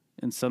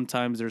 And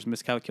sometimes there's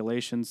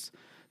miscalculations,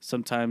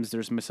 sometimes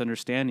there's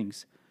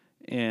misunderstandings.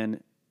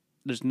 And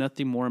there's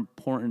nothing more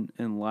important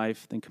in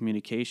life than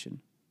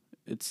communication.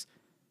 It's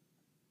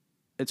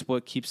it's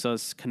what keeps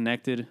us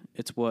connected.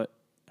 It's what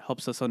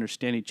helps us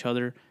understand each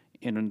other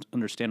and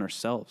understand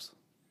ourselves.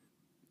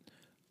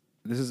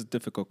 This is a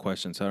difficult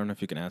question, so I don't know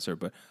if you can answer,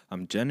 but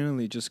I'm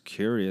genuinely just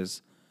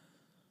curious.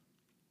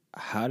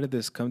 How did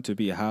this come to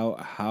be?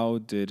 How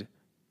did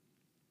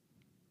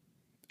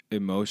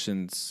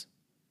emotions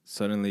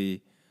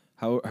suddenly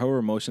how are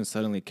emotions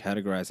suddenly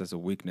categorized as a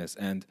weakness,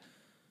 and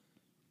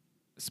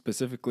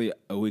specifically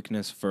a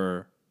weakness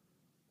for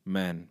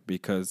men?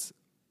 Because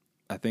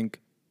I think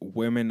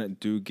women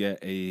do get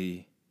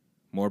a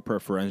more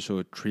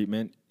preferential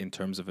treatment in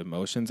terms of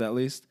emotions, at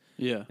least.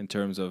 Yeah. In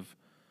terms of,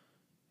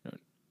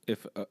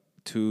 if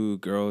two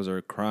girls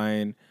are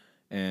crying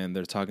and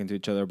they're talking to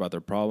each other about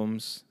their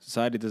problems,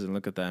 society doesn't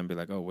look at that and be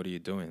like, "Oh, what are you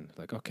doing?"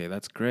 Like, "Okay,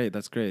 that's great.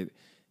 That's great.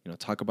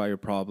 Talk about your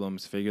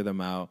problems, figure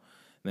them out,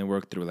 and then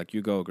work through. Like,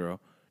 you go,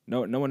 girl."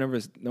 No one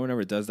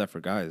ever does that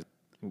for guys.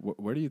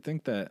 Where do you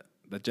think that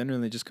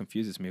genuinely just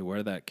confuses me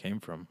where that came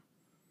from?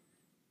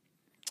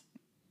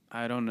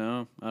 I don't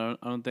know. I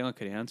don't think I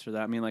could answer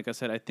that. I mean, like I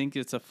said, I think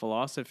it's a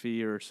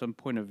philosophy or some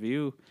point of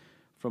view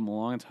from a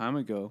long time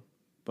ago,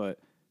 but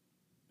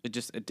it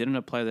didn't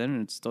apply then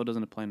and it still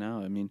doesn't apply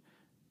now. I mean,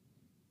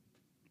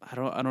 I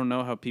don't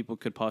know how people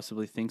could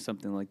possibly think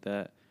something like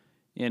that.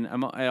 And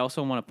I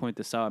also want to point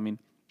this out. I mean,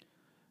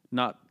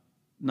 not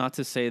not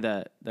to say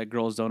that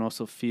girls don't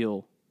also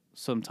feel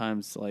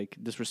sometimes like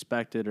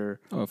disrespected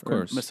Oh, of or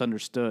course.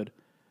 misunderstood.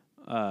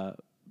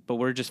 But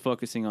we're just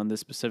focusing on this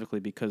specifically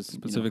because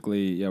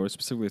Specifically, we're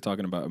specifically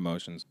talking about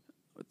emotions.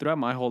 throughout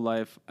my whole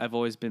life, I've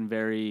always been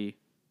very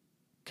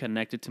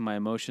connected to my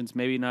emotions.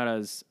 Maybe not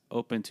as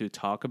open to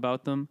talk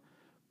about them,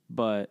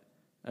 but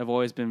I've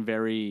always been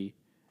very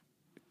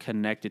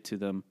connected to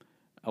them.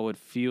 I would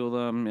feel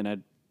them,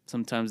 and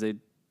sometimes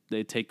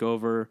they take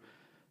over.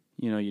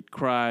 You'd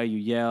cry, you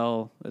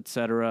yell,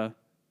 etc.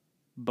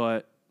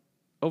 But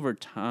over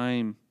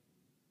time,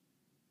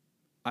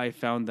 I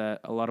found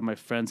that a lot of my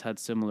friends had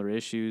similar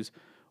issues,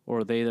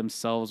 or they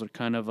themselves are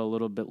kind of a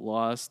little bit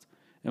lost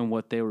in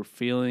what they were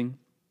feeling.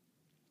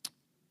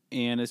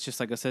 And it's just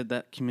like I said,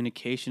 that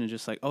communication is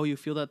just like, "Oh, you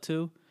feel that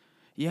too?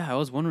 Yeah, I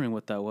was wondering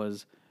what that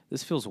was.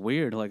 This feels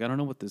weird. Like, I don't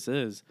know what this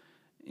is."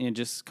 And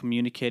just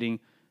communicating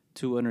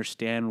to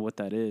understand what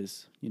that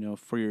is,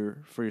 for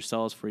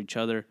yourselves, for each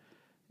other.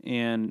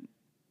 And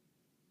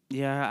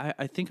yeah,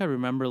 I think I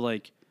remember,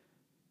 like,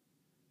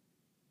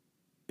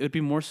 it would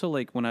be more so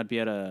like when I'd be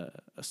at a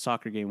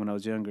soccer game when I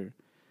was younger,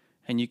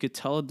 and you could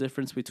tell a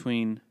difference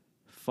between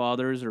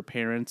fathers or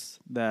parents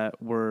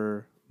that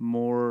were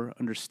more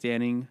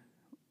understanding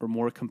or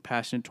more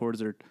compassionate towards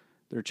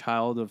their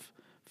child of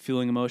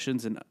feeling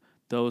emotions and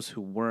those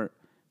who weren't.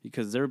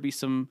 Because there would be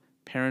some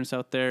parents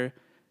out there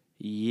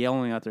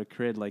yelling at their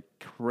kid like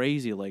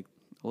crazy, like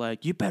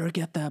 "You better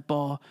get that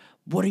ball.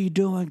 What are you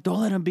doing? Don't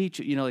let him beat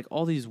you." Like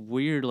all these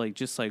weird, like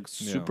just like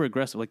super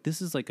aggressive. Like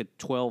this is like a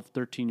 12,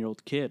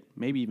 13-year-old kid,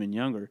 maybe even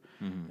younger.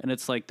 And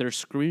it's like they're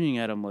screaming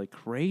at him like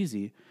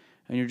crazy.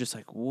 And you're just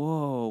like,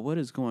 "Whoa, what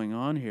is going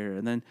on here?"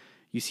 And then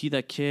you see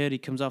that kid, he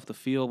comes off the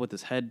field with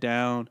his head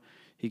down.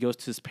 He goes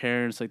to his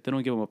parents, like they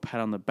don't give him a pat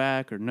on the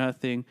back or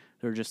nothing.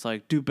 They're just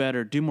like, "Do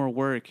better, do more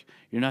work.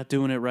 You're not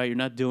doing it right. You're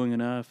not doing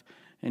enough."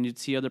 And you'd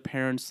see other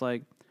parents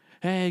like,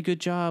 "Hey, good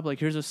job. Like,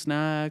 here's a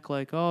snack.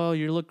 Like, oh,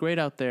 you look great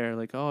out there.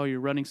 Like, oh, you're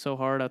running so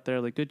hard out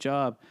there. Like, good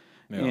job."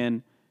 Yeah.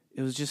 And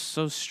it was just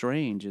so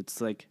strange. It's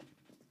like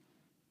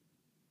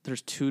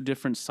there's two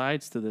different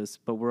sides to this,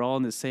 but we're all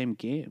in the same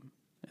game.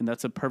 And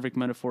that's a perfect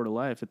metaphor to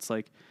life. It's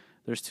like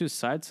there's two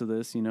sides to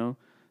this,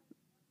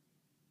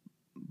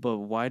 but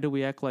why do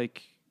we act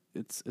like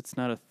it's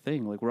not a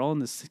thing? Like we're all in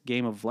this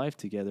game of life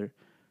together.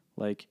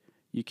 Like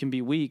you can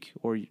be weak,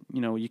 or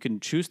you can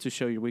choose to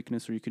show your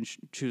weakness, or you can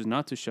choose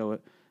not to show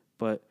it,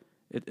 but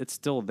it's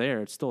still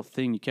there. It's still a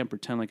thing. You can't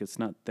pretend like it's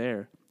not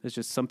there. It's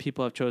just some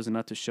people have chosen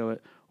not to show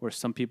it, or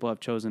some people have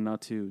chosen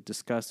not to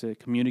discuss it,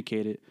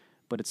 communicate it,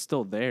 but it's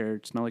still there.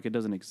 It's not like it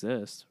doesn't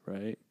exist,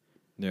 right?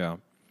 Yeah.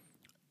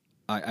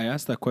 I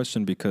asked that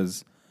question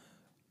because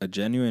a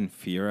genuine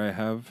fear I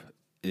have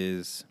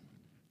is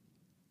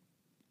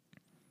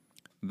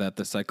that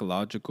the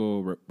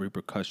psychological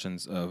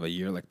repercussions of a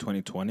year like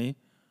 2020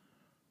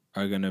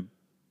 are gonna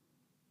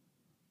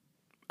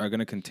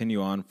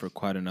continue on for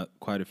quite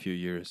a few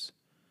years.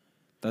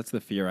 That's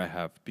the fear I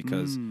have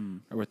because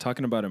we're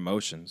talking about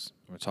emotions.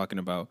 We're talking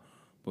about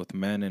both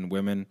men and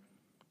women,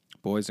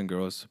 boys and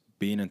girls,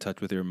 being in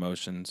touch with your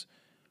emotions,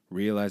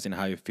 realizing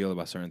how you feel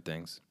about certain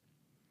things.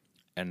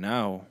 And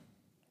now,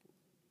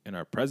 in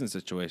our present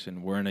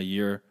situation, we're in a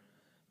year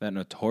that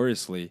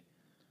notoriously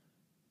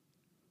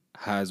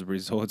has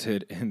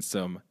resulted in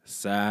some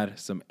sad,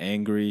 some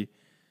angry,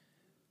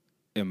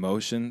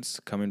 emotions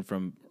coming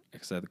from,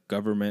 like I said,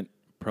 government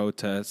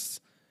protests,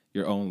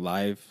 your own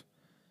life,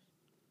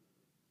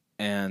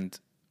 and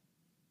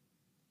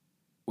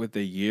with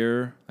a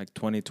year like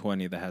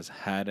 2020 that has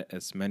had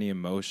as many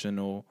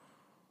emotional,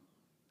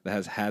 that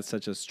has had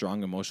such a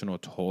strong emotional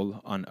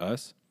toll on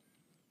us,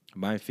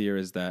 my fear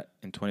is that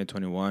in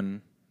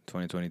 2021,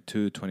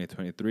 2022,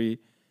 2023,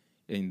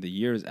 in the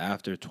years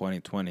after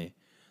 2020,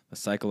 the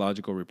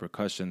psychological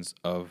repercussions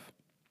of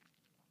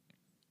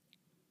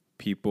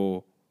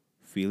people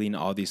feeling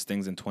all these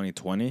things in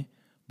 2020,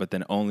 but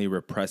then only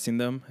repressing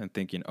them and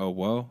thinking, oh,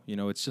 well,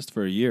 it's just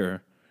for a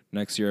year.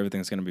 Next year,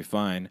 everything's going to be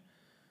fine.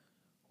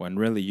 When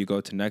really you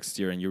go to next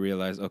year and you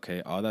realize,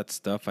 okay, all that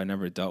stuff I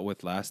never dealt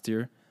with last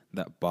year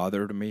that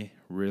bothered me,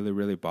 really,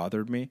 really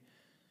bothered me,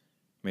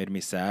 made me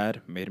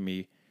sad, made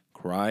me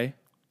cry,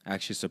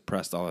 actually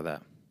suppressed all of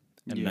that.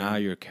 And now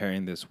you're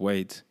carrying this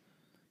weight,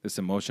 this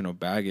emotional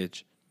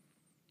baggage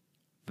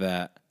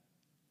that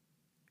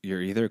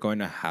you're either going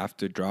to have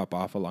to drop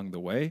off along the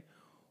way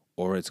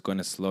or it's going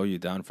to slow you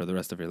down for the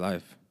rest of your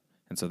life.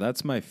 And so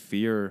that's my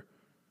fear.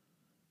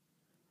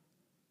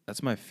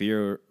 That's my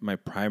fear, my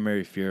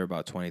primary fear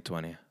about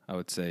 2020, I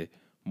would say,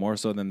 more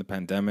so than the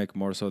pandemic,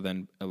 more so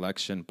than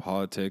election,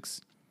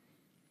 politics,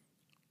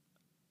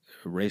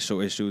 racial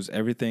issues,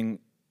 everything.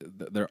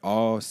 They're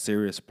all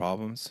serious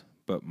problems.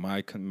 But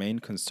my main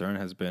concern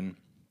has been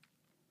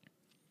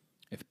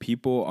if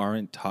people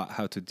aren't taught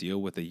how to deal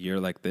with a year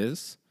like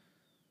this,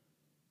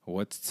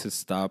 what's to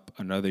stop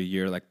another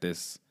year like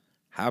this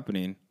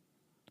happening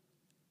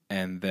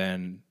and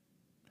then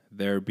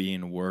there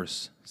being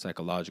worse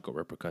psychological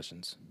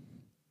repercussions?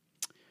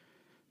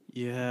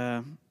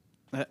 Yeah,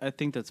 I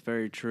think that's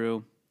very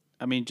true.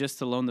 I mean,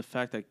 just alone the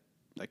fact that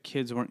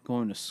kids weren't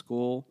going to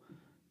school,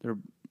 they're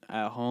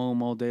at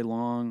home all day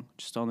long,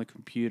 just on the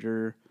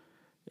computer.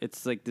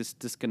 It's like this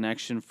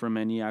disconnection from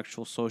any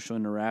actual social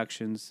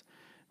interactions,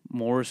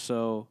 more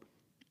so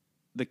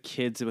the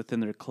kids within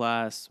their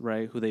class,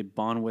 right, who they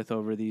bond with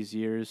over these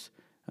years.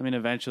 I mean,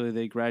 eventually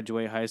they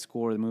graduate high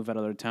school or they move out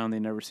of their town, they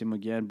never see them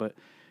again, but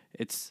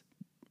it's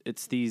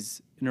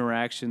these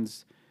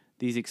interactions,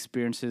 these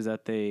experiences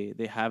that they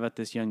have at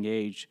this young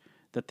age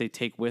that they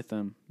take with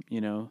them,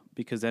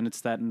 because then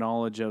it's that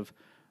knowledge of,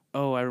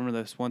 oh, I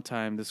remember this one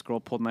time this girl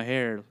pulled my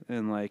hair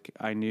and like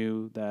I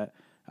knew that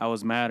I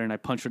was mad and I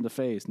punched her in the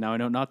face. Now I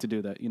know not to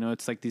do that.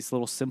 It's like these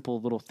little simple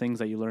little things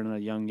that you learn at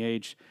a young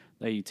age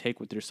that you take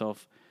with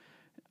yourself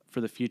for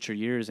the future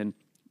years. And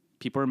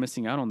people are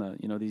missing out on that.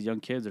 These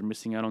young kids are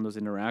missing out on those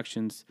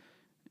interactions.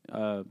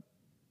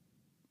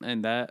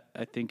 And that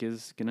I think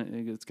it's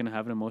gonna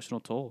have an emotional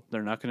toll.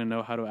 They're not gonna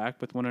know how to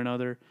act with one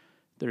another.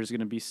 There's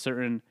gonna be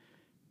certain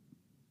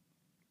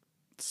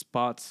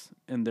spots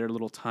in their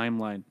little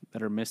timeline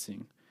that are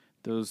missing.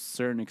 Those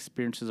certain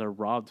experiences are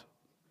robbed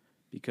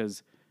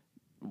because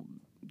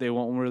they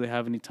won't really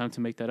have any time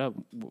to make that up.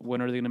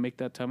 When are they going to make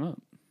that time up?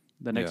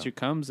 The next year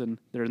comes and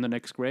they're in the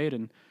next grade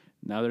and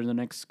now they're in the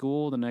next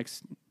school, the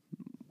next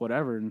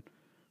whatever, and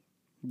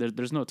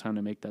there's no time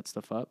to make that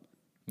stuff up.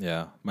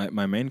 Yeah,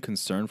 my main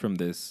concern from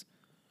this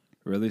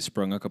really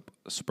sprung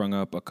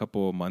up a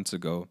couple of months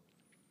ago,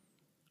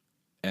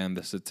 and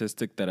the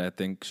statistic that I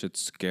think should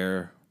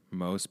scare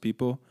most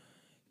people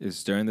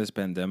is during this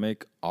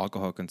pandemic,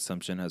 alcohol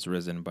consumption has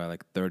risen by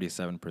like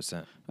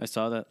 37%. I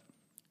saw that.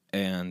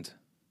 And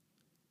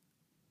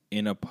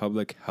from a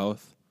public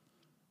health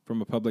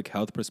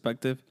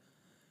perspective,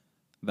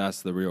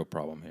 that's the real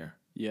problem here.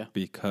 Yeah.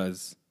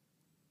 Because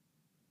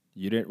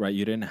you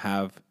didn't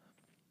have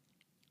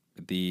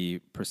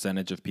the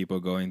percentage of people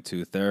going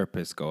to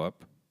therapists go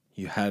up.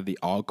 You had the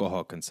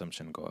alcohol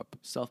consumption go up.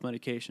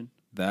 Self-medication.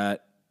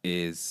 That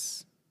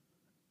is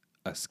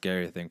a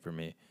scary thing for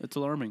me. It's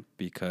alarming.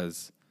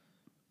 Because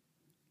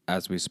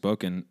as we've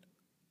spoken,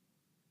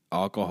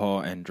 alcohol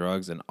and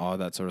drugs and all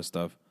that sort of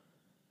stuff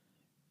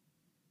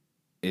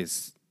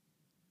is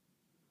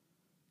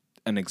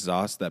an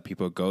exhaust that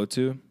people go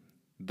to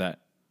that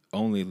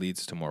only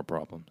leads to more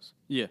problems.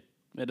 Yeah,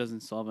 it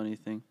doesn't solve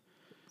anything.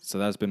 So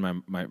that's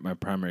been my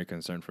primary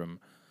concern from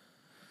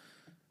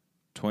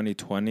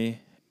 2020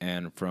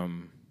 and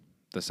from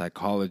the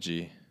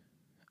psychology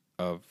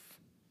of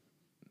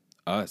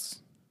us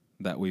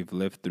that we've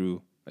lived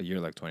through a year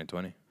like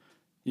 2020.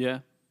 Yeah.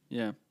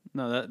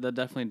 No, that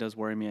definitely does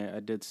worry me. I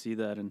did see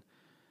that, and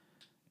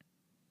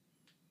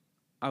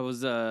I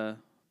was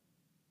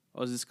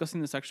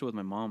discussing this actually with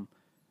my mom.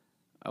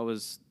 I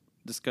was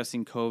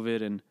discussing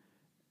COVID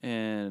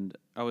and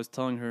I was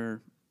telling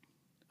her,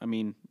 I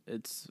mean,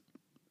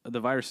 the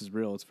virus is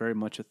real. It's very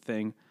much a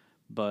thing,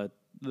 but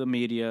the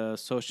media,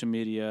 social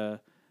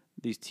media,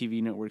 these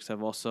TV networks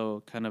have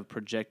also kind of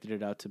projected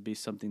it out to be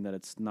something that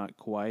it's not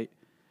quite.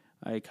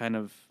 I kind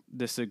of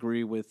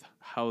disagree with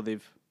how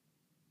they've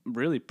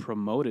really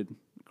promoted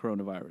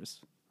coronavirus.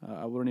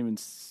 I wouldn't even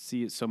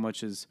see it so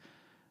much as,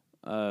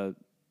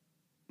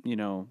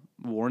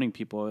 warning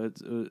people.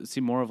 It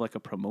seemed more of like a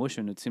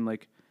promotion. It seemed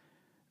like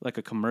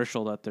a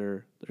commercial that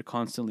they're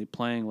constantly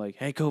playing, like,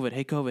 hey, COVID,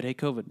 hey, COVID, hey,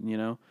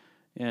 COVID,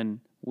 and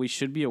we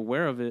should be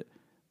aware of it,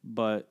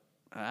 but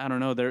I don't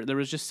know. There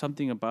was just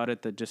something about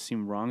it that just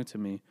seemed wrong to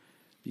me,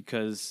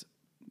 because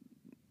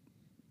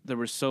there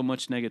was so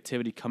much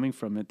negativity coming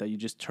from it that you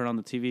just turn on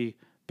the TV,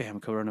 bam,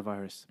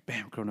 coronavirus,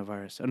 bam,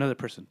 coronavirus, another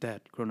person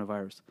dead,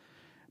 coronavirus,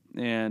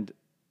 and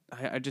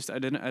I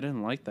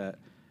didn't like that.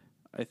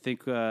 I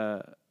think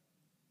I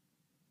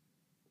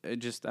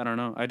don't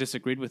know. I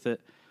disagreed with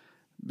it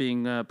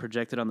being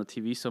projected on the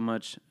TV so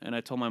much, and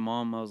I told my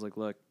mom, I was like,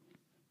 look,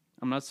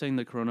 I'm not saying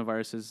the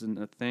coronavirus isn't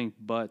a thing,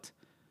 but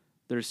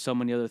there's so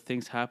many other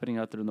things happening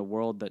out there in the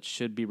world that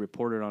should be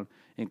reported on,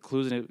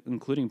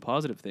 including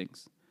positive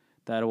things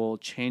that will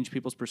change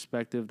people's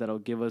perspective,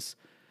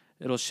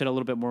 it'll shed a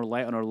little bit more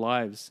light on our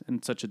lives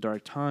in such a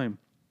dark time.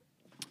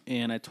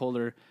 And I told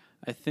her,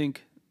 I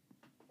think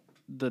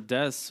the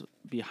deaths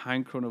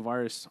behind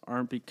coronavirus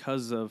aren't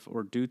because of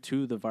or due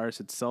to the virus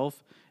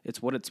itself.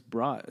 It's what it's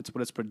brought. It's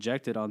what it's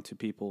projected onto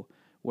people,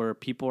 where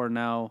people are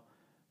now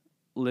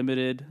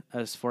limited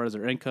as far as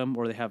their income,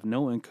 or they have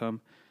no income.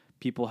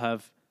 People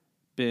have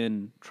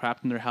been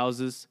trapped in their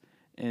houses,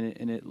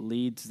 and it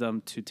leads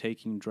them to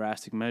taking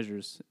drastic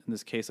measures. In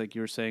this case, like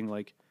you were saying,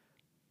 like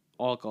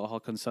alcohol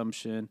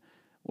consumption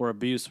or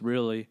abuse,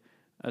 really,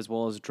 as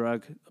well as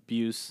drug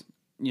abuse.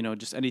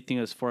 Just anything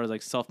as far as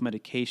like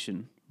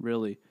self-medication,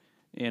 really.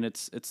 And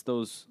it's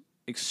those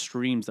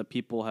extremes that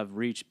people have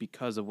reached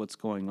because of what's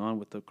going on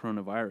with the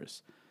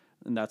coronavirus,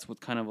 and that's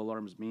what kind of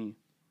alarms me.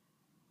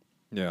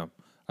 Yeah,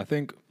 I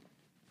think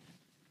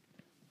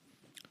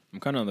I'm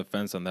kind of on the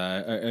fence on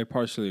that. I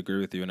partially agree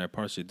with you, and I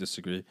partially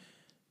disagree,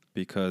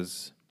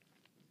 because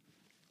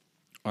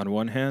on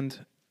one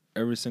hand,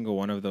 every single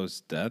one of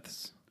those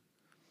deaths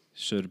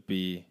should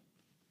be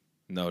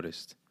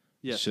noticed.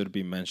 Yes. It should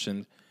be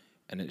mentioned,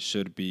 and it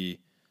should be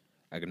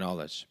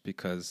acknowledged,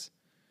 because,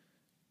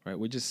 right,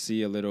 we just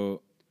see a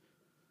little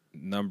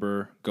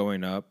number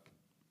going up,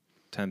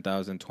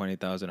 10,000,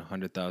 20,000,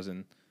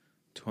 100,000,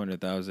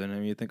 200,000,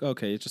 and you think,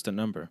 okay, it's just a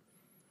number.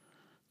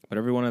 But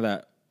every one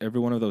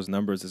of those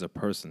numbers is a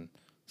person,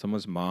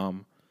 someone's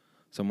mom,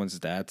 someone's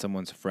dad,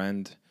 someone's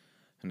friend,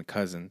 and a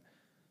cousin.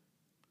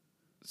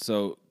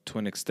 So to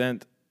an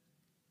extent,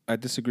 I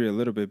disagree a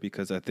little bit,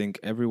 because I think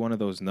every one of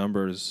those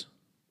numbers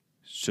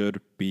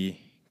should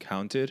be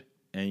counted,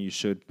 and you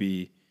should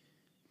be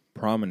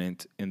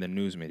prominent in the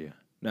news media.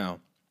 Now,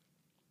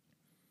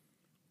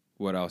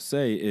 what I'll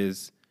say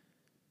is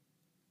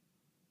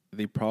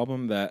the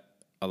problem that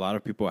a lot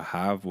of people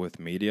have with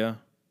media,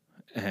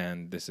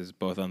 and this is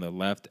both on the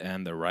left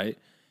and the right,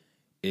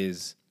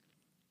 is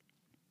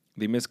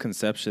the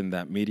misconception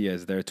that media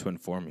is there to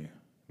inform you.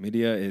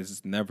 Media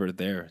is never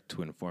there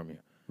to inform you.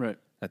 Right.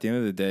 At the end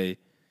of the day,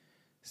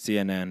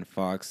 CNN,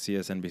 Fox,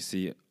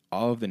 CSNBC,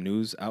 all of the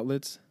news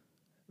outlets,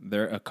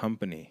 they're a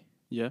company.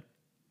 Yeah.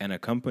 And a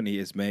company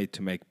is made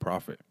to make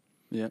profit.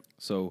 Yeah.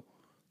 So,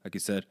 like you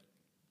said,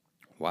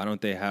 why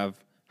don't they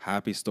have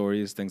happy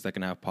stories, things that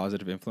can have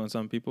positive influence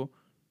on people?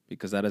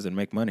 Because that doesn't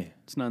make money.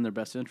 It's not in their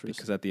best interest.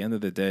 Because at the end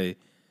of the day,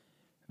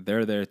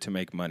 they're there to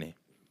make money.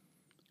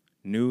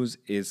 News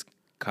is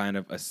kind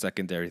of a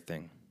secondary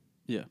thing.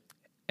 Yeah.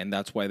 And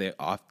that's why they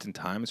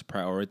oftentimes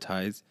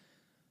prioritize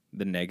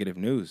the negative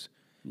news.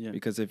 Yeah.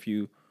 Because if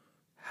you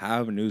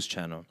have a news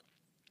channel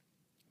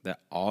that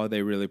all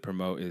they really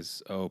promote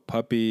is, oh,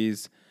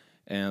 puppies,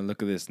 and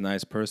look at this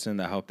nice person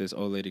that helped this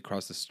old lady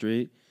cross the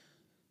street,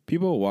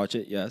 people will watch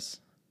it, yes.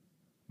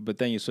 But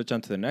then you switch on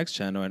to the next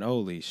channel, and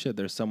holy shit,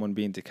 there's someone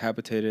being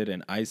decapitated,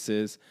 and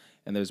ISIS,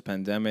 and there's a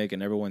pandemic,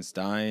 and everyone's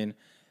dying.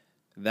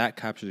 That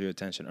captures your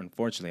attention.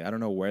 Unfortunately, I don't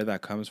know where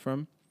that comes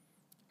from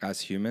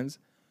as humans,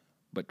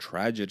 but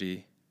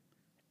tragedy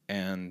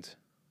and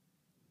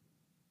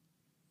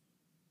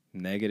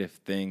negative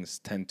things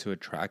tend to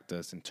attract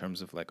us in terms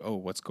of like, oh,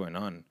 what's going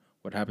on?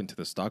 What happened to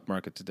the stock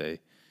market today?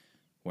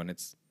 When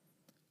it's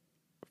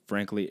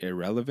frankly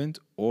irrelevant,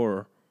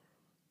 or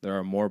there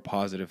are more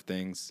positive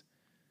things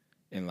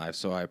in life.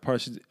 So I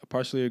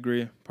partially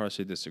agree,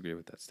 partially disagree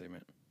with that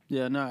statement.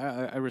 Yeah, no,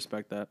 I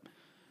respect that.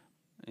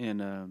 And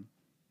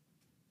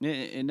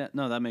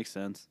no, that makes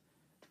sense.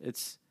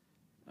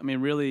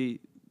 Really,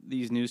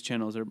 these news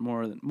channels are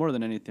more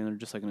than anything. They're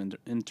just like an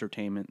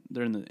entertainment.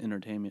 They're in the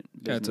entertainment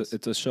business. Yeah,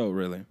 it's a show,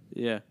 really.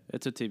 Yeah,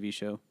 it's a TV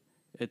show.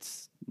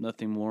 It's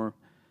nothing more,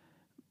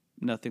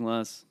 nothing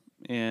less.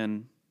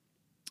 And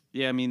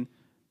yeah,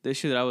 the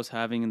issue that I was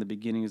having in the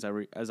beginning,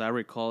 as I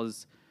recall,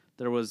 is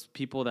there was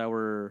people that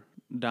were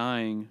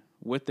dying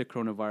with the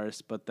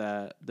coronavirus, but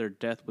that their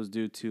death was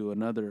due to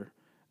another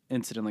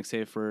incident, like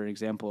say, for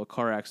example, a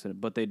car accident,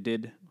 but they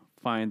did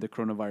find the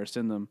coronavirus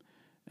in them.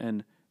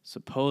 And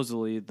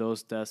supposedly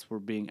those deaths were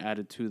being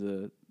added to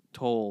the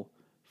toll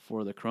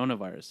for the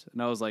coronavirus.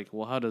 And I was like,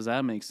 well, how does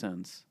that make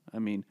sense?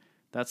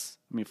 First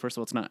of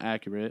all, it's not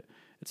accurate.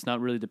 It's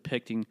not really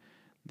depicting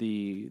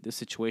the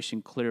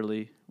situation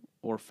clearly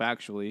or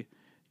factually.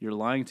 You're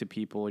lying to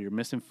people, you're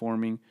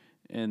misinforming,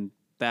 and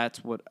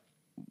that's what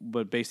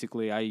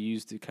basically I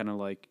used to kind of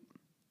like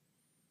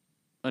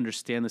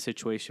understand the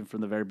situation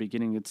from the very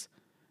beginning.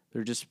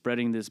 They're just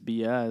spreading this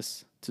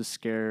BS to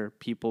scare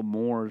people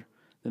more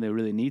than they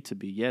really need to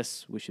be.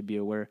 Yes, we should be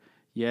aware.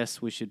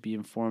 Yes, we should be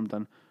informed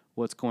on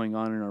what's going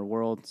on in our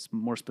world,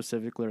 more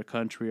specifically our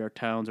country, our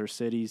towns, our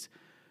cities.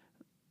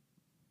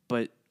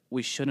 But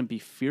we shouldn't be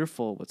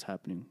fearful of what's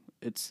happening.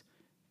 It's,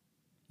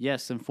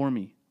 yes, inform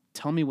me.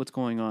 Tell me what's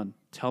going on.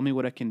 Tell me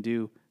what I can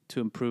do to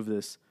improve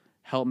this.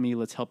 Help me.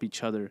 Let's help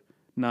each other.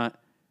 Not,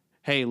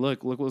 hey,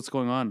 look what's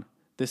going on.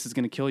 This is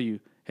going to kill you.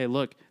 Hey,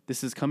 look,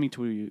 this is coming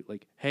to you.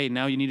 Like, hey,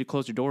 now you need to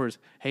close your doors.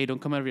 Hey, don't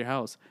come out of your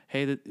house.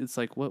 Hey, it's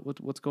like,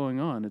 what's going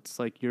on? It's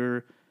like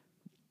you're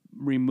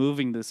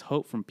removing this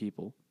hope from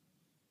people.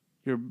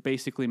 You're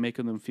basically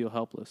making them feel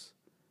helpless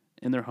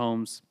in their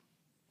homes,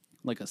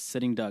 like a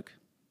sitting duck,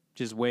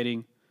 just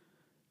waiting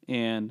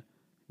and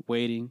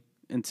waiting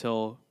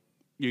until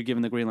you're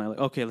given the green light. Like,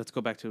 okay, let's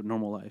go back to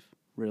normal life,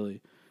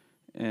 really.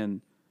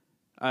 And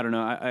I don't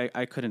know.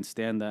 I couldn't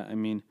stand that. I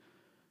mean,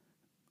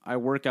 I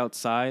work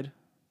outside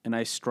and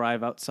I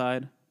strive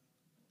outside.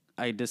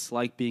 I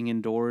dislike being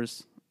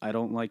indoors. I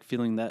don't like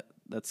feeling that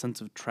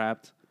sense of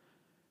trapped.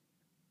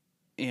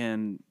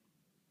 And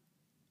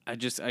I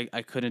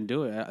couldn't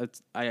do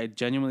it. I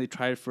genuinely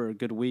tried for a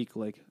good week.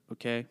 Like,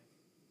 okay,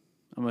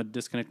 I'm going to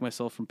disconnect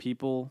myself from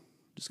people.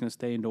 Just going to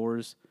stay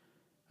indoors.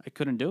 I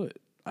couldn't do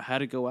it. I had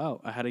to go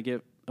out. I had to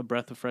get a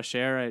breath of fresh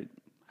air. I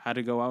had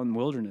to go out in the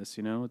wilderness,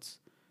 you know? It's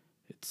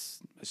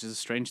just a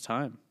strange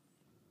time.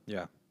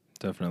 Yeah,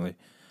 definitely.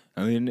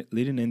 And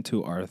leading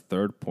into our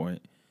third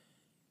point,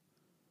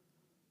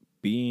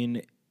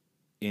 living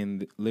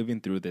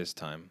through this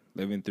time,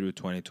 living through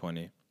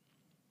 2020,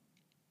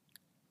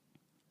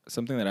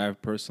 something that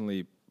I've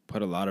personally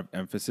put a lot of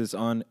emphasis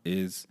on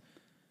is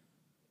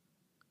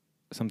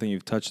something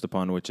you've touched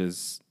upon, which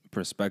is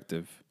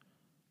perspective.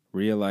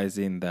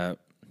 Realizing that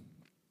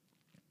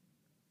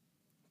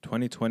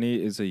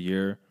 2020 is a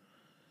year.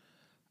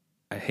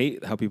 I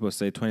hate how people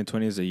say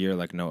 2020 is a year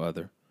like no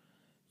other.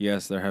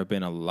 Yes, there have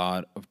been a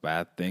lot of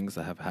bad things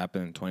that have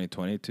happened in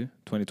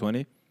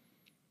 2020,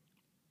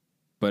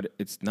 but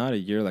it's not a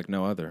year like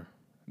no other.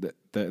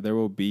 There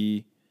will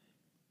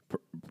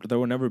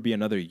never be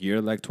another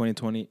year like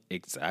 2020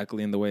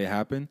 exactly in the way it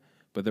happened,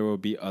 but there will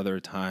be other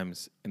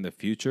times in the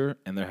future,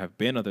 and there have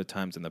been other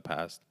times in the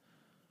past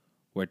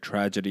where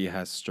tragedy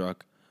has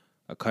struck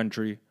a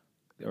country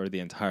or the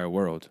entire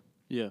world.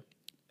 Yeah.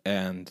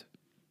 And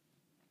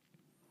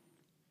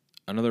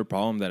another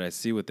problem that I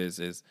see with this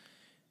is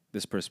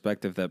this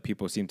perspective that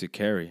people seem to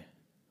carry,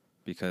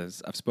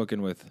 because I've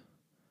spoken with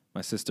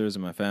my sisters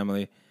and my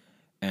family,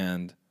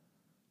 and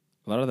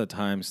a lot of the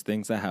times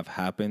things that have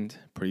happened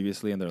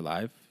previously in their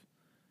life,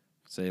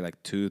 say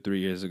like 2-3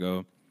 years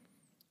ago,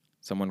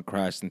 someone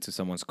crashed into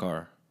someone's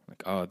car.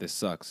 Like, oh, this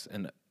sucks.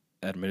 And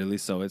admittedly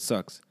so, it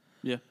sucks.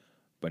 Yeah.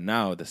 But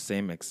now the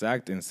same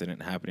exact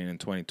incident happening in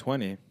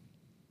 2020,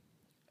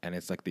 and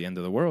it's like the end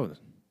of the world.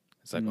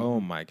 It's like, oh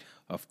my,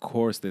 of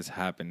course this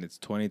happened. It's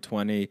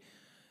 2020.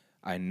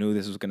 I knew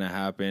this was going to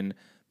happen.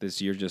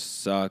 This year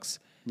just sucks.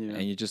 Yeah.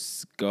 And you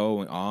just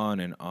go on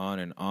and on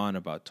and on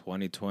about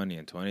 2020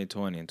 and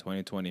 2020 and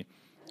 2020.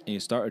 And you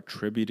start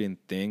attributing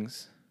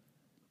things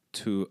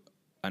to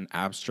an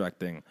abstract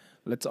thing.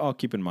 Let's all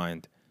keep in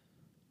mind,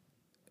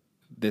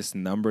 this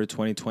number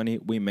 2020,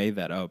 we made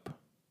that up.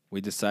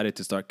 We decided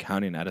to start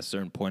counting at a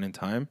certain point in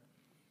time.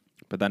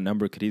 But that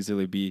number could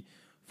easily be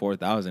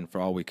 4,000 for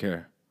all we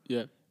care.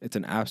 Yeah. It's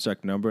an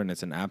abstract number, and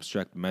it's an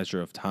abstract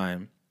measure of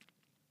time.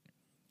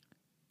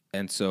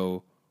 And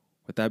so,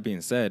 with that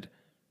being said,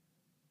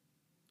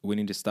 we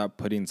need to stop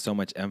putting so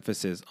much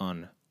emphasis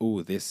on,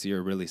 ooh, this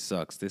year really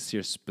sucks. This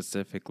year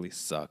specifically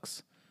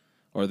sucks.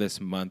 Or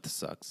this month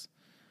sucks.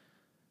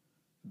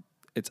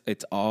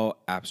 It's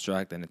all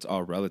abstract and it's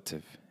all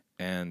relative.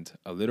 And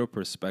a little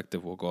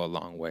perspective will go a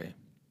long way.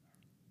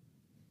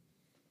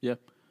 Yeah.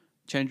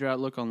 Change your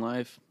outlook on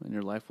life, and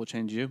your life will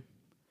change you.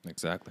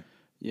 Exactly.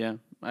 Yeah.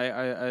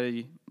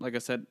 I like I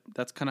said,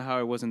 that's kind of how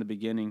I was in the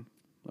beginning.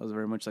 I was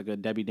very much like a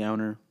Debbie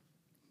Downer.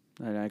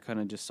 And I kind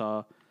of just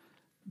saw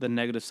the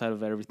negative side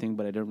of everything,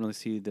 but I didn't really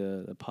see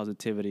the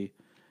positivity.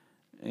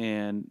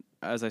 And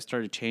as I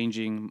started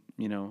changing,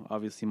 you know,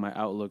 obviously my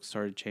outlook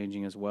started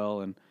changing as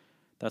well. And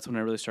that's when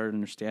I really started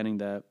understanding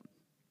that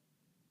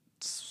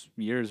this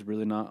year is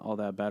really not all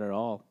that bad at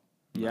all.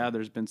 No. Yeah,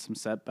 there's been some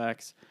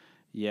setbacks.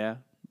 Yeah,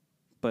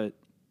 but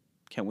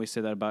can't we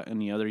say that about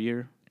any other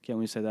year? Can't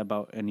we say that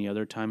about any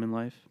other time in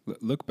life?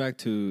 Look back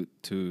to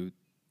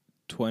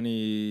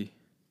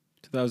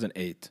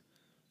 2008,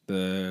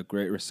 the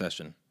Great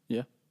Recession.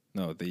 Yeah.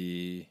 No,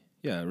 it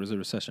was a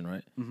recession,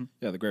 right? Mm-hmm.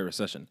 Yeah, the Great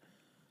Recession.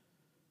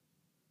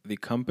 The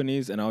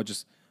companies, and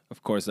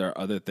of course, there are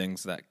other good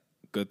things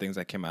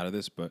that came out of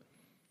this, but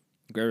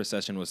the Great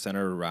Recession was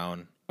centered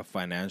around a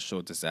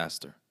financial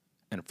disaster.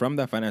 And from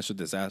that financial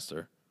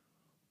disaster,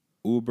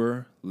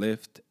 Uber,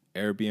 Lyft,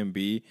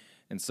 Airbnb,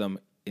 and some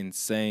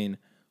insane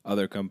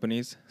other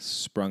companies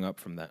sprung up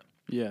from that.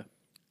 Yeah.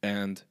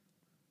 And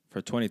for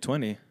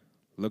 2020,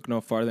 look no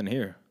farther than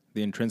here,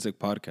 the Intrinsic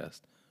Podcast.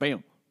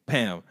 Bam.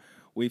 Bam.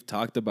 We've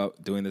talked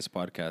about doing this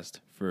podcast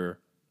for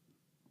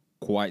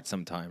quite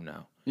some time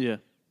now. Yeah.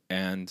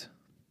 And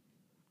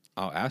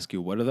I'll ask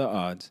you, what are the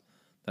odds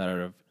that out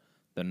of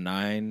the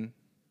 9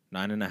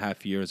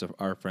 9.5 years of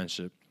our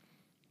friendship,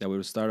 that we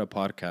would start a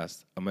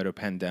podcast amid a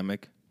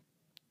pandemic,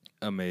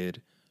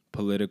 amid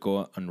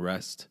political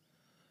unrest,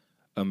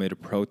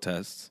 amid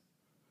protests.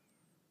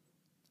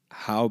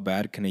 How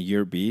bad can a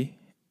year be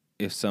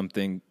if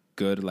something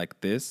good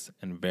like this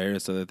and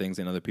various other things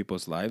in other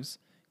people's lives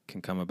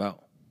can come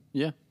about?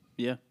 Yeah,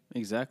 yeah,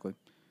 exactly.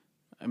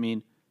 I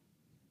mean,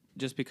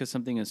 just because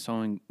something is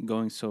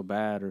going so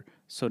bad or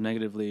so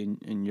negatively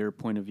in your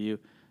point of view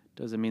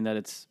doesn't mean that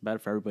it's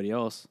bad for everybody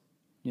else.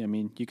 Yeah, I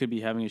mean, you could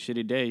be having a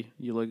shitty day.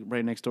 You look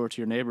right next door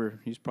to your neighbor.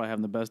 He's probably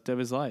having the best day of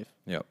his life.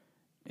 Yep.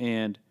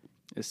 And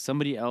if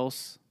somebody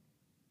else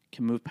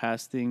can move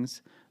past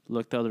things,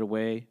 look the other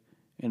way,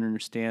 and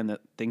understand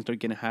that things are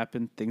going to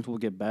happen, things will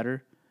get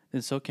better,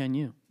 then so can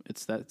you.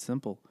 It's that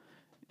simple.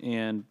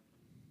 And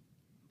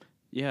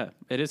yeah,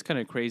 it is kind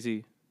of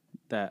crazy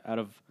that out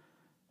of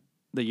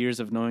the years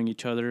of knowing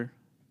each other,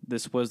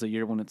 this was the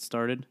year when it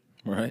started.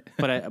 Right.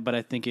 But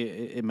I think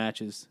it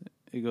matches.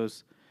 It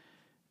goes.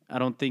 I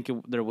don't think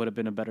there would have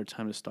been a better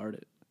time to start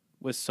it.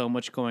 With so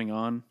much going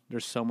on,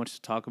 there's so much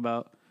to talk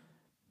about,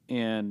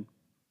 and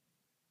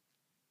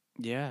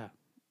yeah,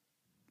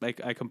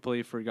 like I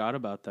completely forgot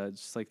about that.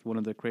 It's just like one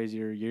of the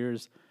crazier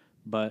years,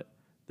 but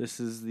this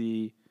is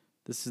the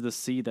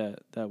seed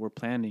that we're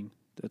planting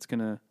that's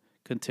gonna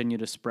continue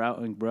to sprout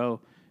and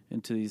grow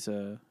into these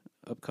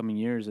upcoming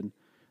years, and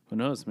who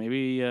knows,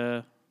 maybe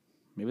the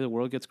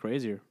world gets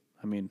crazier.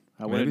 I mean,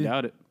 I wouldn't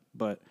doubt it,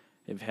 but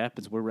if it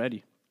happens, we're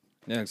ready.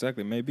 Yeah,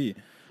 exactly. Maybe.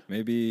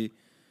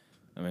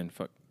 I mean,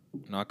 fuck.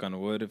 Knock on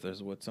wood if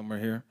there's wood somewhere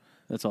here.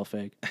 That's all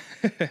fake.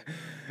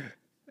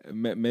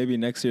 Maybe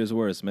next year is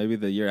worse. Maybe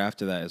the year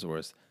after that is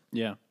worse.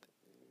 Yeah.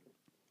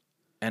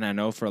 And I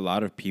know for a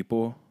lot of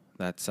people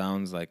that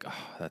sounds like,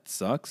 oh, that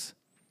sucks.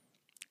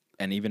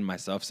 And even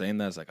myself saying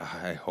that is like, oh,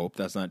 I hope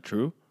that's not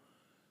true.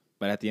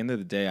 But at the end of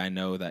the day, I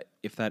know that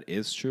if that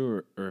is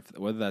true or if,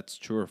 whether that's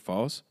true or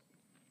false,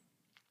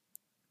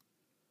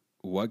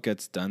 what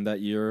gets done that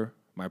year,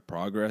 my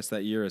progress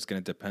that year is going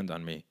to depend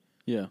on me.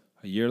 Yeah.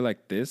 A year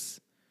like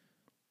this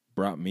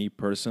brought me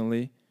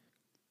personally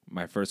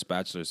my first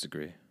bachelor's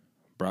degree,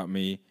 brought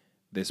me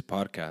this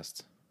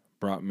podcast,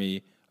 brought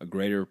me a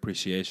greater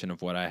appreciation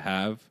of what I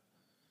have,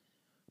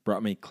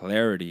 brought me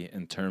clarity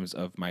in terms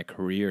of my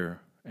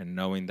career and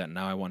knowing that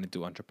now I want to do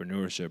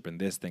entrepreneurship and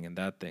this thing and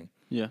that thing.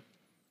 Yeah.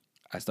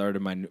 I started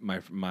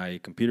my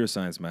computer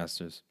science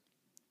master's.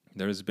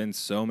 There's been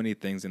so many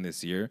things in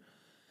this year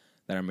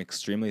that I'm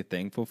extremely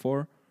thankful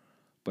for,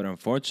 but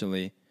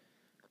unfortunately,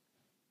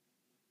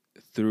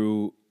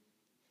 through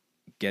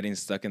getting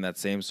stuck in that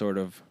same sort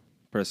of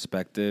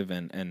perspective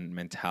and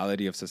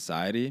mentality of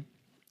society,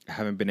 I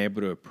haven't been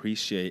able to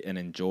appreciate and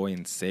enjoy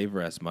and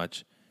savor as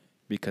much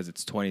because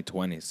it's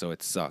 2020, so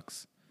it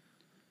sucks.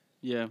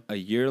 Yeah. A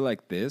year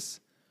like this,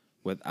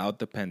 without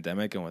the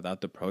pandemic and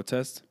without the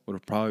protests, would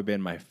have probably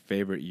been my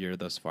favorite year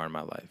thus far in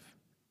my life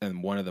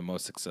and one of the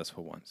most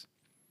successful ones.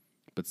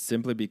 But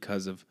simply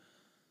because of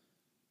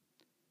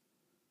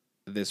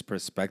this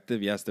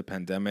perspective, yes, the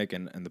pandemic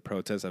and the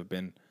protests have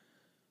been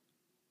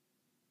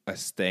a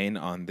stain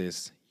on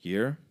this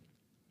year,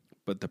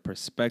 but the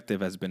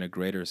perspective has been a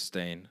greater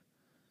stain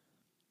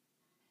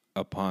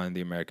upon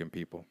the American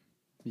people.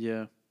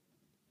 Yeah.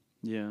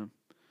 Yeah.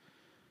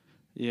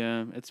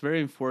 Yeah. It's very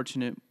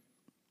unfortunate.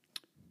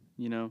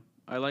 You know,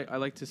 I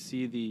like to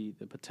see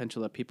the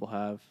potential that people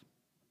have.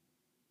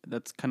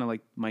 That's kind of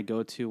like my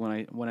go-to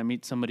when I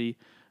meet somebody.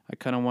 I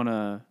kind of want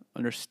to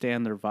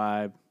understand their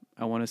vibe.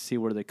 I want to see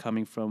where they're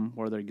coming from,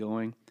 where they're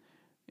going,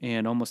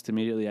 and almost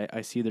immediately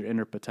I see their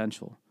inner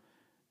potential.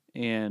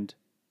 And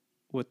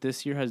what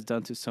this year has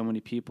done to so many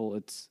people,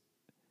 it's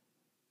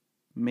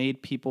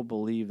made people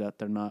believe that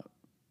their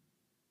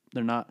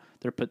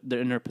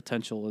inner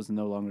potential is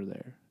no longer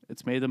there.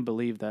 It's made them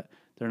believe that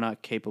they're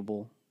not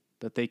capable,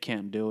 that they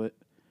can't do it.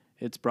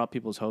 It's brought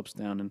people's hopes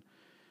down,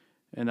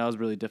 and that was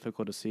really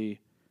difficult to see.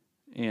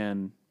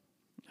 And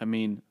I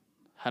mean,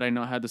 had I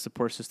not had the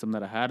support system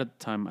that I had at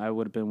the time, I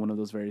would have been one of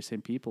those very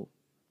same people.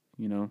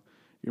 You know,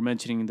 you're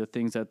mentioning the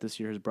things that this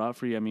year has brought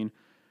for you. I mean,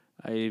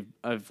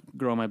 I've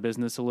grown my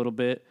business a little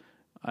bit.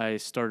 I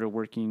started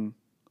working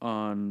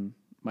on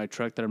my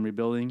truck that I'm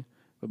rebuilding,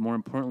 but more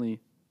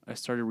importantly, I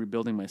started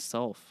rebuilding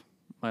myself,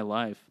 my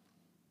life,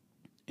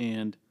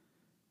 and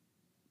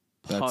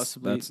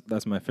possibly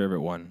that's my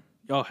favorite one.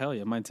 Oh hell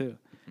yeah, mine too,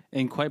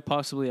 and quite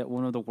possibly at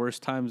one of the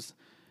worst times,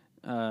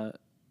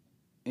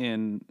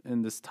 in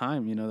this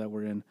time, you know, that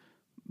we're in,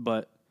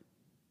 but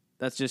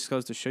that just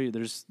goes to show you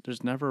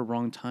there's never a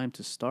wrong time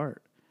to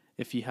start.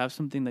 If you have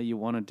something that you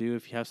want to do,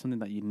 if you have something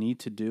that you need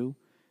to do,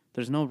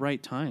 there's no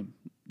right time.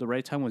 The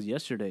right time was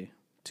yesterday,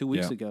 2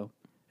 weeks ago.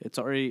 It's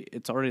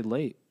already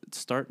late.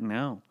 Start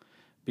now,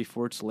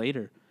 before it's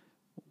later.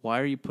 Why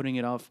are you putting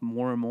it off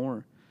more and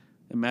more?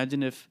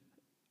 Imagine if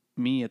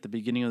me at the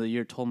beginning of the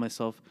year told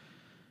myself,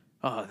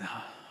 "Oh,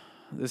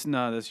 this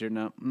year,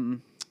 no,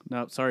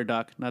 no, sorry,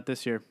 doc, not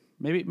this year.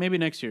 Maybe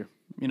next year.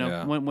 You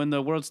know, when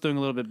the world's doing a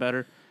little bit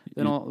better,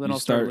 then I'll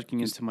start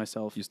looking into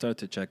myself." You start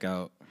to check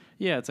out.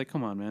 Yeah, it's like,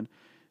 come on, man.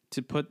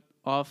 To put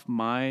off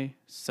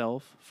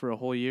myself for a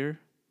whole year,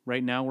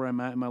 right now where I'm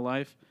at in my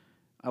life,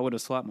 I would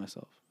have slapped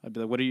myself. I'd be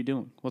like, what are you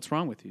doing? What's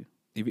wrong with you?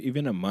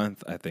 Even a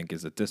month, I think,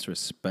 is a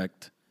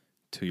disrespect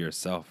to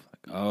yourself.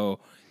 Like, oh,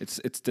 it's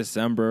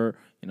December,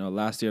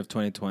 last year of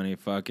 2020.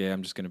 Fuck it,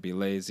 I'm just gonna be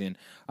lazy and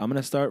I'm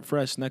gonna start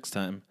fresh next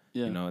time.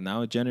 Yeah.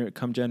 Now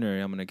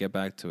January, I'm gonna get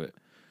back to it.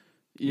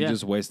 Yeah. You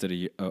just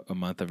wasted a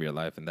month of your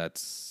life, and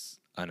that's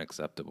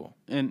unacceptable.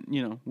 And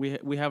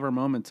we have our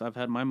moments. I've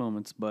had my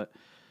moments, but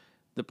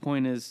the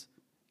point is,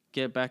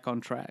 get back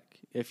on track.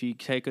 If you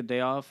take a day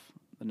off,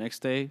 the next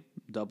day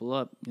double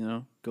up.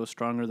 Go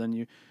stronger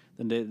than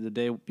the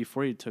day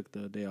before you took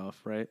the day off.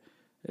 Right?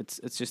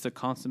 It's just a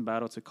constant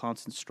battle. It's a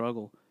constant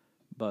struggle.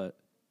 But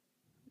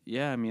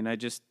yeah, I mean,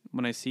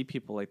 when I see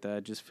people like that,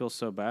 I just feel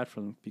so bad for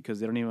them because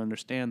they don't even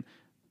understand.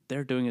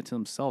 They're doing it to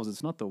themselves.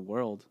 It's not the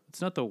world. It's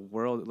not the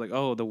world. Like,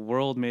 oh, the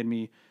world made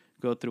me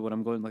go through what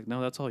I'm going. Like,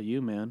 no, that's all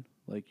you, man.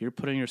 Like, you're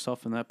putting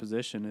yourself in that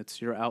position. It's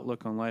your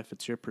outlook on life.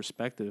 It's your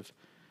perspective.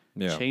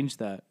 Yeah. Change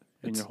that,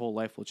 and your whole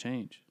life will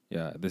change.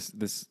 Yeah,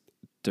 this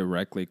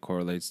directly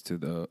correlates to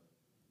the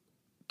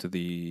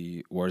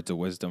words of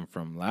wisdom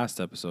from last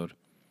episode,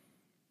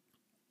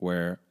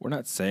 where we're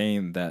not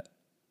saying that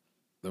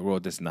the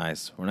world is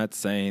nice. We're not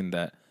saying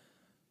that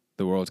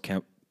the world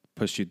can't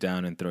push you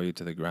down and throw you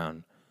to the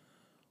ground.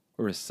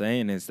 What we're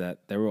saying is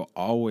that there will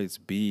always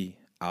be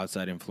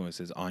outside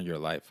influences on your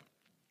life.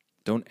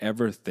 Don't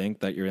ever think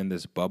that you're in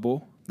this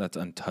bubble that's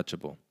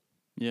untouchable.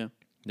 Yeah.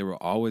 There will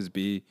always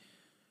be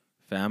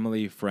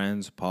family,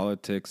 friends,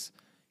 politics,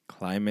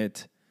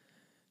 climate,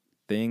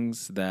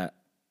 things that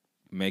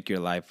make your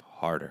life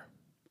harder.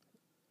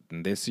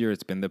 And this year,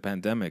 it's been the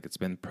pandemic. It's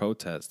been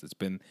protests. It's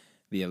been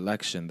the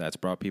election that's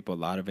brought people a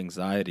lot of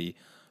anxiety,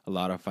 a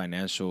lot of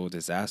financial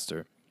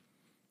disaster.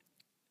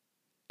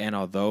 And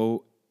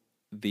although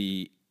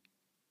the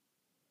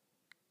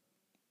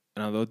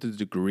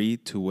degree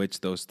to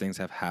which those things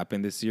have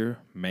happened this year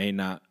may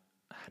not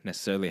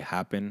necessarily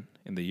happen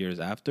in the years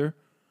after,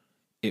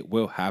 it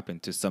will happen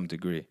to some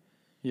degree.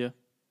 Yeah.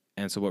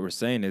 And so what we're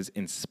saying is,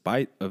 in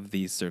spite of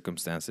these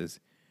circumstances,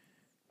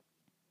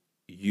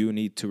 you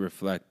need to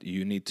reflect.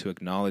 You need to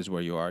acknowledge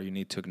where you are. You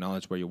need to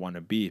acknowledge where you want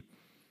to be.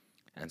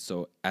 And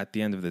so at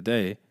the end of the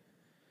day,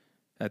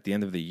 at the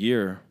end of the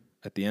year,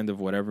 at the end of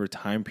whatever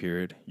time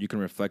period, you can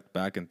reflect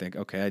back and think,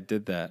 okay, I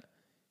did that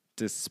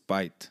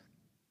despite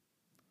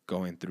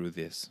going through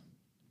this.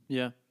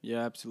 Yeah,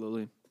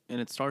 absolutely.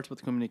 And it starts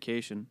with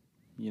communication,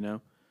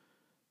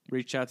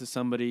 Reach out to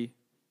somebody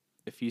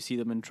if you see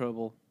them in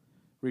trouble.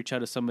 Reach out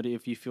to somebody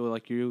if you feel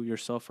like you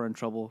yourself are in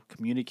trouble.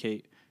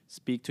 Communicate,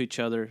 speak to each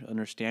other,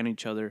 understand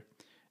each other.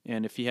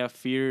 And if you have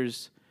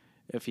fears,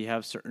 if you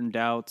have certain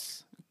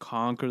doubts,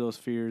 conquer those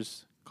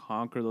fears,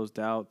 conquer those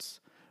doubts,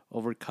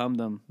 overcome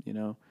them,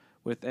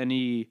 With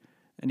any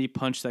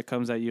punch that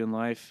comes at you in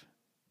life,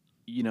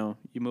 you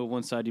move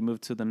one side, you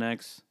move to the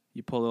next.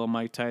 You pull a little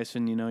Mike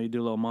Tyson, you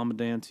do a little mama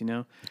dance,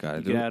 you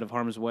get out of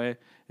harm's way,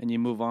 and you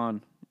move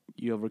on.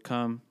 You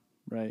overcome,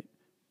 right?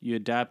 You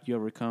adapt, you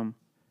overcome.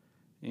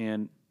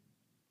 And,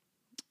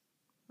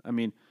 I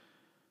mean,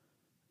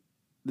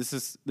 I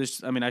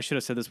should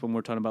have said this when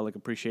we're talking about, like,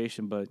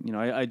 appreciation, but,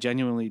 I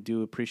genuinely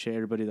do appreciate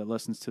everybody that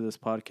listens to this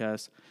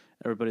podcast,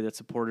 everybody that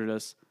supported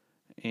us,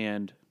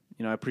 and,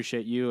 I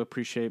appreciate you,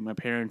 appreciate my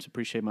parents,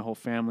 appreciate my whole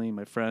family,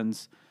 my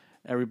friends,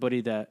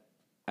 everybody that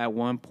at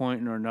one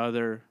point or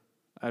another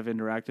I've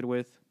interacted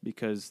with,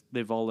 because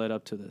they've all led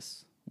up to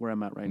this, where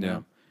I'm at right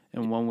now,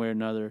 in one way or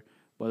another,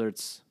 whether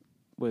it's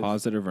with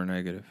positive or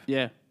negative.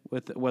 Yeah,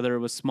 whether it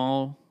was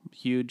small,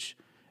 huge,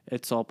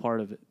 it's all part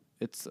of it.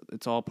 It's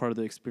all part of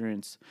the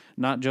experience,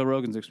 not Joe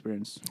Rogan's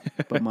experience,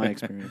 but my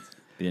experience.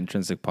 The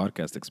Intrinsic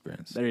Podcast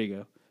experience. There you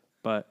go.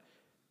 But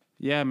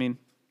yeah, I mean,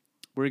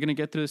 we're gonna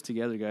get through this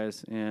together,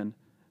 guys. And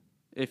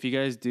if you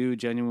guys do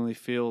genuinely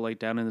feel like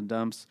down in the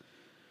dumps,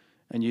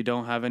 and you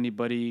don't have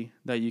anybody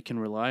that you can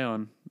rely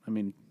on, I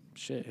mean,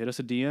 shit, hit us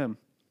a DM.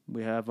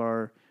 We have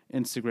our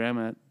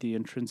Instagram at The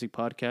Intrinsic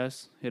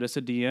Podcast. Hit us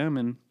a DM,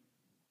 and,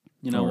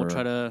 we'll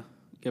try to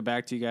get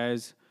back to you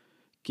guys,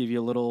 give you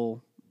a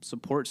little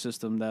support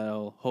system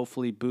that'll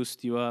hopefully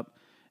boost you up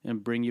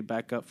and bring you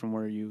back up from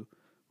where you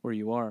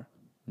are.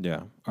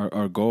 Yeah.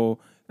 Our goal,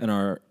 and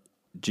our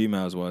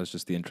Gmail as well, is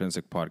just The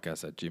Intrinsic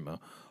Podcast at Gmail.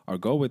 Our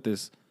goal with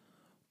this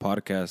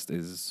podcast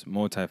is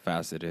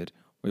multifaceted.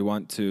 We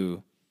want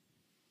to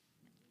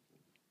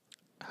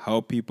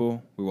help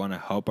people. We want to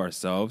help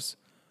ourselves.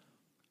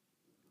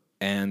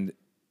 And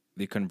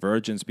the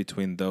convergence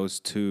between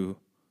those two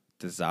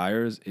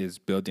desires is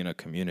building a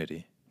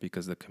community,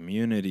 because the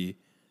community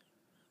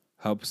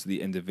helps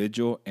the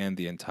individual and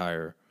the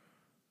entire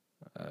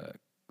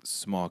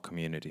small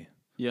community.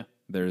 Yeah.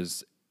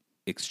 There's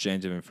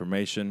exchange of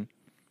information.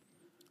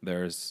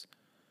 There's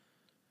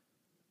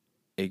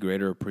a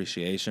greater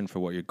appreciation for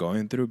what you're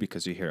going through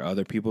because you hear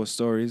other people's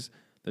stories.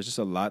 There's just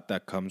a lot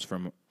that comes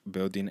from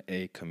building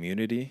a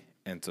community.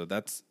 And so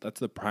that's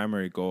the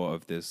primary goal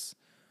of this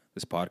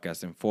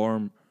podcast.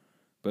 Inform,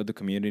 build a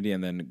community,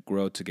 and then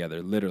grow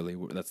together. Literally,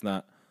 that's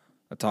not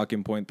a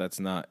talking point.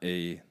 That's not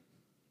a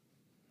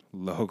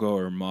logo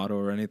or motto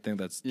or anything.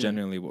 That's Yeah.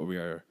 genuinely what we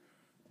are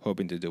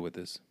hoping to do with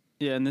this.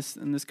 Yeah, in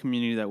this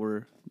community that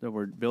we're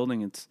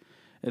building,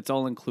 it's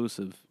all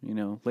inclusive. You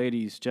know,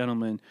 ladies,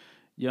 gentlemen,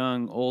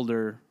 young,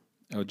 older,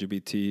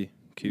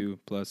 LGBTQ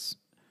plus.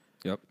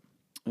 Yep.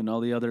 and all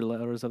the other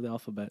letters of the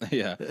alphabet.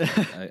 Yeah.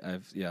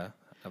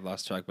 I've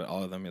lost track, but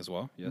all of them as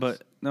well. Yes.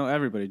 But no,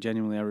 everybody,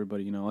 genuinely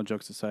everybody. You know, all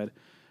jokes aside,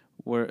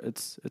 where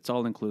it's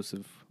all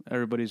inclusive.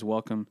 Everybody's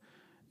welcome,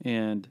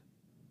 and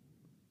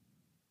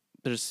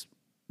there's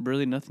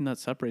really nothing that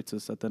separates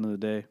us at the end of the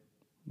day.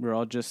 We're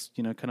all just,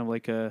 you know, kind of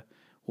like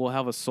we'll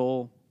have a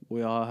soul.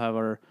 We all have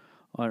our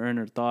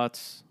inner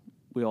thoughts.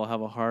 We all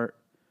have a heart,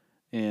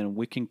 and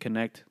we can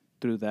connect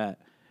through that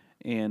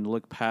and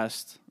look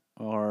past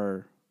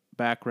our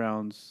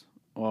backgrounds,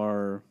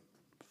 our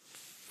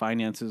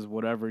finances,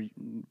 whatever,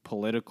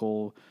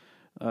 political,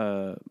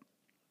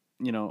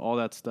 you know, all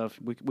that stuff.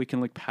 We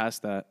can look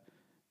past that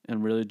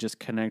and really just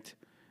connect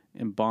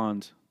and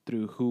bond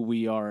through who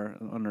we are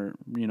on our,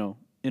 you know,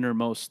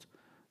 innermost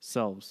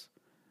selves,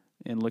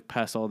 and look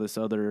past all this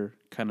other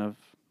kind of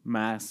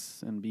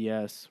mass and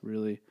BS,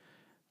 really.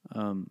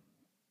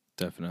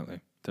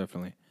 Definitely.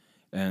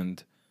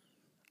 And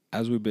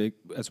as we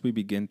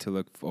begin to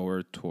look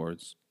forward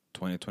towards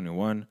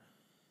 2021,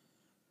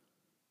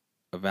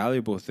 a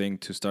valuable thing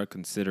to start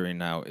considering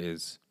now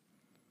is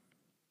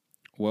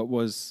what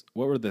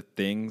were the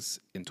things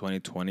in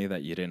 2020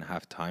 that you didn't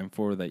have time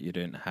for, that you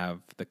didn't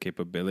have the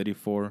capability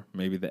for,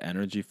 maybe the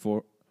energy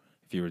for,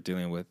 if you were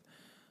dealing with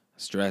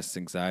stress,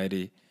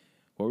 anxiety.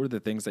 What were the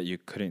things that you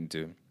couldn't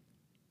do?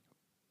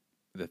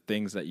 The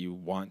things that you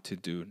want to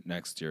do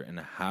next year, and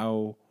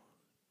how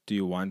do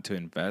you want to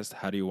invest?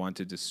 How do you want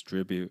to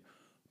distribute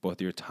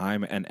both your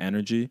time and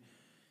energy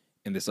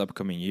in this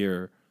upcoming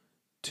year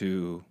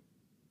to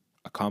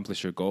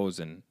accomplish your goals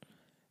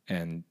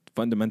and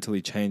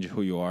fundamentally change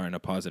who you are in a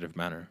positive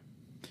manner?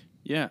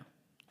 Yeah.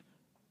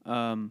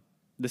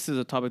 This is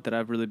a topic that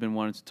I've really been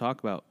wanting to talk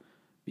about,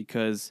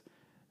 because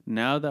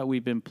now that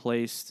we've been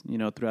placed, you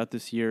know, throughout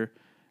this year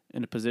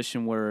in a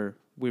position where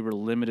we were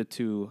limited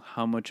to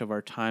how much of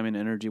our time and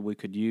energy we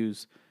could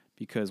use,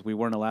 because we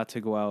weren't allowed to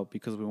go out,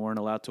 because we weren't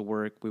allowed to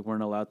work, we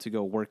weren't allowed to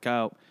go work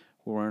out,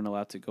 we weren't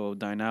allowed to go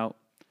dine out.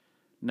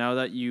 Now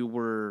that you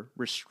were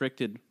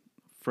restricted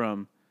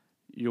from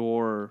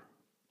your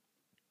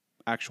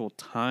actual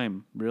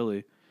time,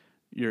 really,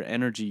 your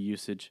energy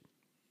usage,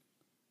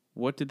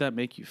 what did that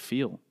make you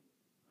feel?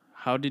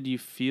 How did you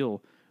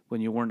feel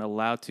when you weren't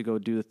allowed to go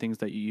do the things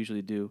that you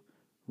usually do,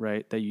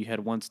 right? That you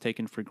had once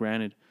taken for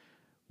granted.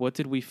 What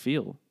did we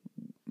feel?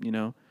 You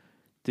know,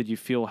 did you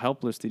feel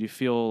helpless? Did you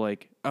feel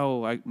like,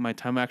 oh, my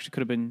time actually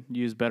could have been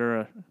used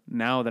better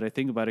now that I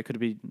think about it? Could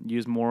have been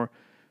used more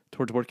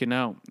towards working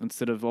out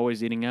instead of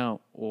always eating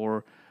out.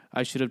 Or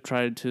I should have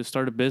tried to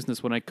start a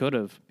business when I could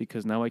have,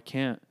 because now I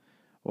can't.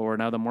 Or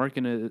now the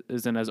market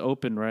isn't as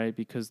open, right?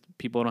 Because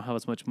people don't have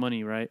as much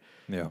money, right?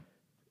 Yeah.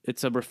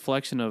 It's a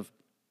reflection of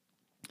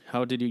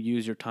how did you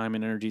use your time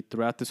and energy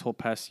throughout this whole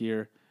past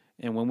year.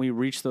 And when we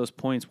reached those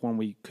points when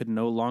we could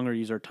no longer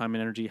use our time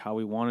and energy how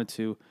we wanted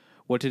to,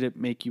 what did it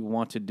make you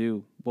want to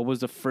do? What was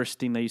the first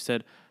thing that you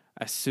said,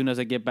 as soon as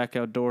I get back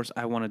outdoors,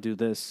 I want to do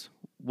this?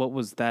 What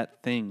was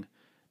that thing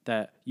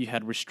that you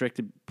had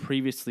restricted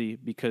previously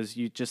because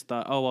you just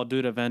thought, oh, I'll do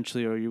it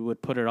eventually, or you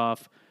would put it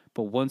off?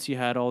 But once you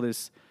had all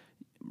this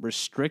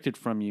restricted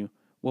from you,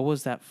 what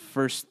was that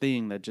first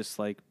thing that just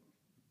like,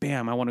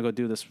 bam, I want to go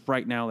do this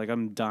right now? Like,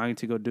 I'm dying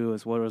to go do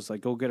this. What was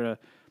like, go get a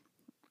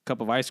cup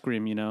of ice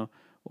cream, you know,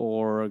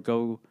 or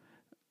go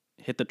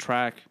hit the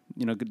track,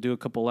 you know, do a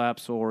couple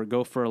laps, or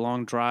go for a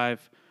long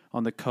drive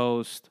on the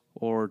coast,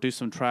 or do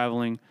some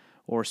traveling,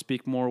 or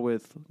speak more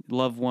with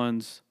loved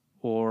ones,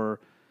 or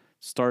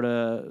start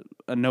a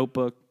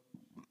notebook,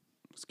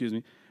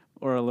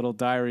 or a little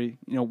diary.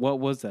 You know, what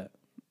was that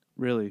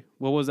really?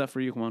 What was that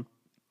for you, Juan?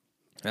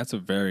 That's a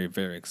very,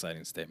 very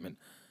exciting statement.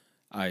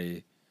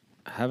 I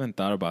haven't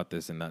thought about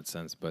this in that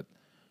sense, but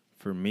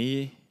for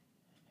me,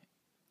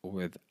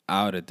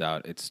 without a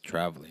doubt, it's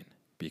traveling.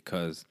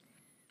 Because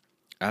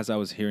as I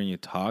was hearing you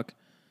talk,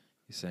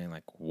 you're saying,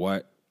 like,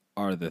 what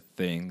are the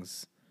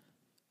things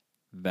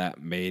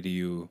that made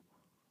you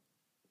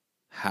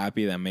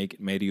happy, that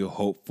made you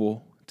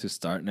hopeful to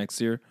start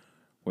next year?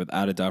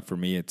 Without a doubt, for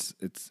me, it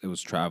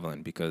was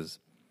traveling, because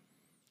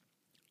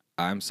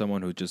I'm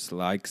someone who just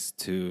likes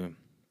to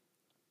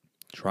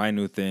try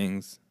new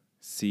things,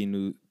 see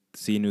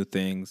new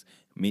things,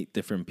 meet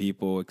different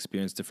people,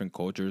 experience different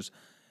cultures.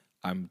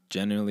 I'm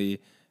generally,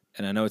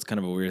 and I know it's kind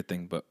of a weird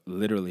thing, but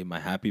literally my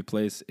happy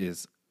place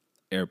is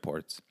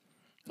airports.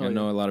 I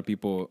know a lot of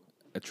people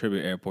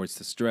attribute airports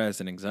to stress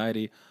and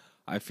anxiety.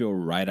 I feel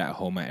right at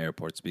home at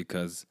airports,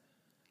 because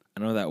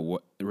I know that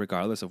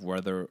regardless of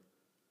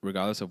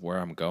where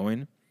I'm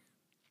going,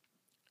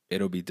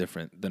 it'll be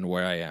different than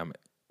where I am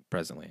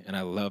presently. And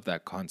I love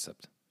that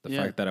concept. The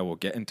fact that I will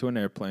get into an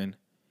airplane,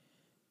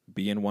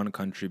 be in one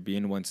country, be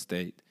in one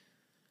state,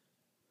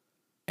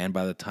 and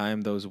by the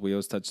time those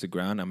wheels touch the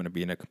ground, I'm going to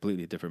be in a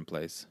completely different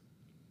place.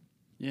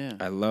 Yeah.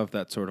 I love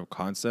that sort of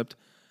concept,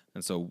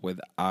 And so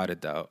without a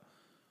doubt,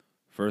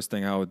 first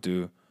thing I would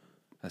do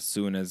as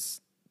soon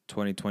as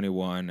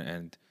 2021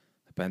 and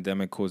the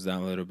pandemic cools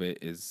down a little bit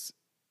is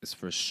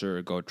for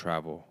sure go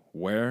travel.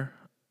 Where?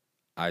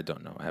 I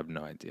don't know. I have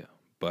no idea.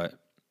 But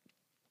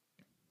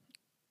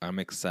I'm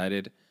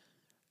excited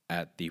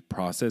at the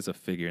process of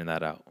figuring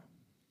that out.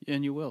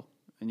 And you will.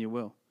 And you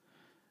will.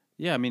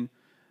 Yeah, I mean,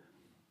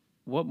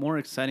 what more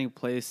exciting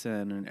place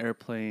than an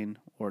airplane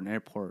or an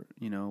airport,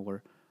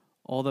 where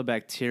all the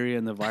bacteria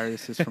and the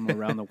viruses from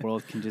around the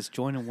world can just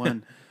join in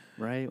one,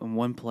 right? In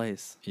one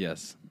place.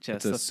 Yes.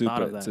 Just it's the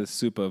thought of It's that. a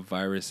soup of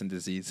virus and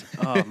disease.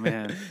 Oh,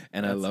 man.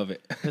 And I love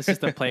it. It's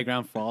just a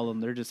playground for all of them.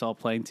 They're just all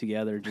playing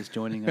together, just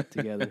joining up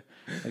together.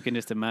 I can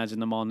just imagine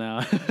them all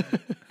now.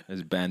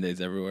 There's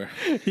Band-Aids everywhere.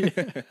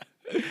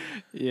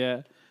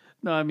 Yeah.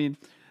 No, I mean,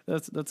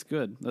 that's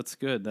good. That's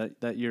good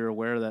that you're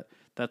aware that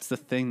that's the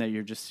thing that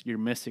you're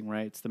missing,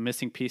 right? It's the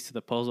missing piece to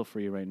the puzzle for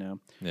you right now.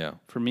 Yeah.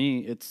 For me,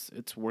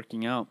 it's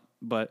working out,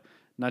 but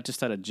not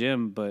just at a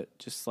gym, but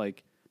just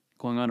like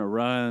going on a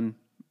run,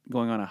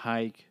 going on a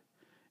hike.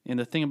 And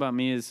the thing about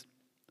me is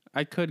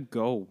I could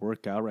go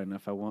work out right now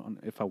if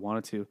I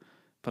wanted to,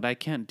 but I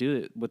can't do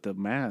it with the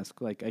mask.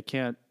 Like I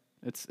can't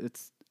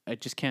I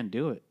just can't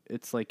do it.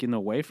 It's like in the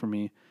way for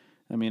me.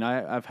 I mean,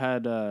 I've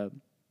had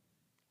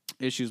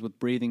issues with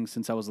breathing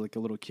since I was like a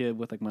little kid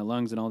with like my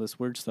lungs and all this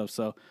weird stuff.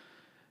 So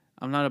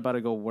I'm not about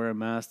to go wear a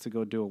mask to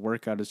go do a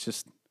workout. It's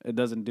just, it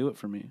doesn't do it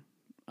for me.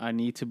 I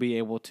need to be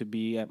able to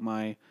be at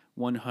my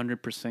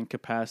 100%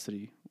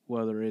 capacity,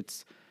 whether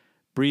it's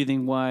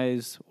breathing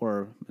wise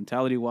or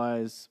mentality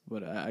wise,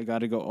 but I got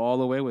to go all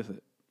the way with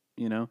it.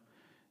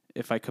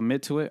 If I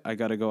commit to it, I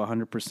got to go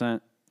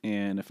 100%.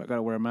 And if I got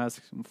to wear a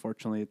mask,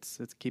 unfortunately, it's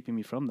keeping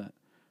me from that.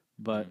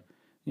 But,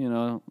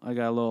 I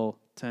got a little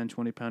 10,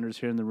 20 pounders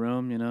here in the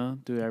room,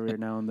 do it every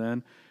now and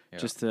then. Yeah.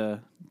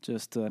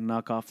 Just to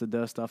knock off the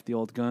dust off the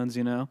old guns,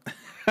 Hey,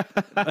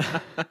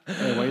 why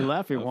are you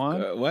laughing,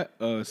 Juan? What?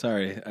 Oh,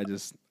 sorry. I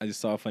just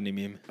saw a funny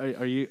meme.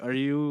 Are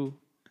you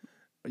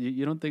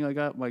don't think I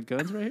got my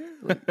guns right here?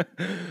 Like,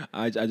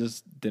 I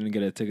just didn't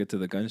get a ticket to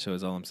the gun show.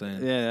 Is all I'm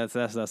saying. Yeah,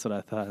 that's what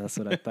I thought. That's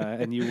what I thought.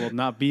 And you will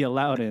not be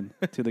allowed in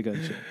to the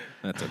gun show.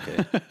 That's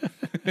okay.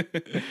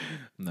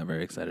 I'm not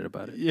very excited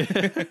about it.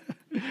 Yeah,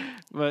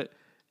 but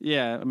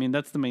yeah, I mean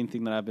that's the main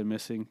thing that I've been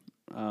missing.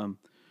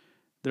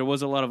 There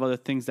was a lot of other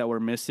things that were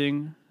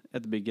missing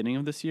at the beginning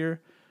of this year,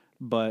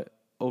 but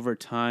over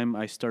time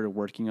I started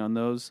working on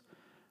those.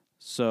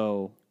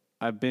 So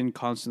I've been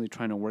constantly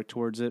trying to work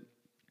towards it.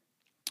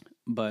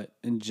 But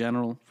in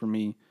general, for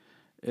me,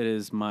 it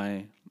is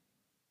my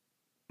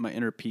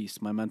inner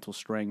peace, my mental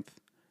strength.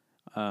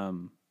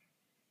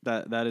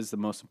 That is the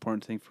most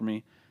important thing for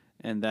me,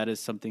 and that is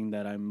something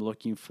that I'm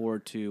looking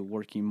forward to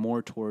working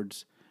more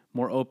towards,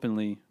 more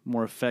openly,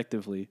 more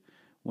effectively,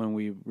 when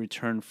we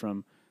return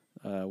from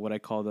what I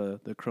call the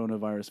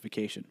coronavirus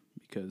vacation,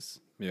 because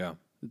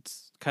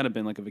it's kind of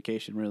been like a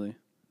vacation, really.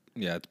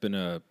 Yeah, it's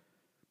been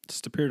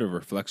just a period of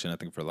reflection, I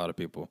think, for a lot of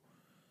people.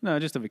 No,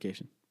 just a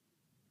vacation.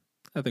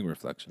 I think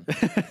reflection.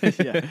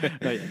 Yeah.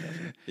 No, yeah.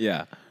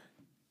 Yeah.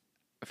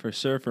 For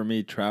sure, for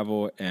me,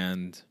 travel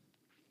and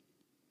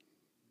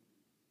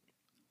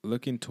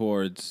looking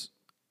towards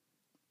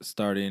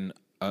starting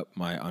up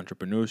my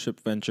entrepreneurship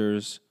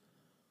ventures.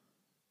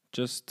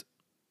 Just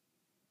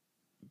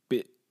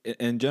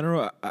in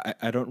general,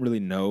 I don't really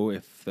know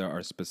if there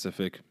are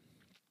specific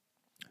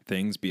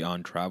things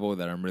beyond travel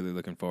that I'm really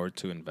looking forward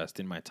to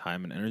investing my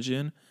time and energy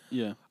in.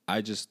 Yeah.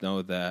 I just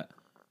know that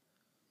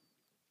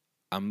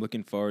I'm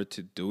looking forward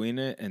to doing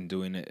it and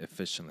doing it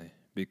efficiently,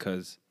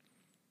 because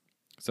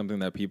something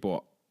that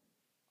people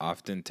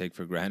often take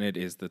for granted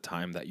is the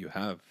time that you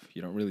have.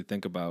 You don't really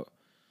think about,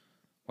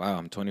 wow,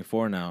 I'm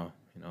 24 now.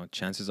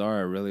 Chances are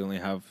I really only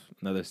have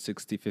another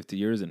 60, 50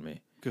 years in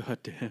me. God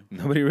damn.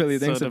 Nobody really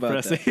thinks so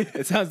about depressing. that.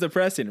 It sounds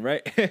depressing,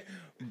 right?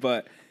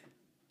 But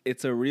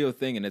it's a real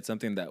thing, and it's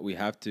something that we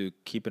have to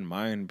keep in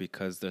mind,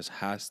 because there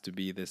has to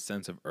be this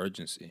sense of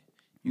urgency.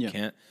 You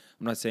can't.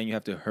 I'm not saying you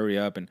have to hurry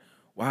up and,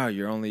 wow,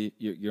 you're only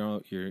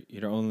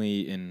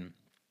in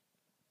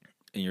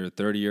your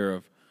third year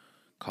of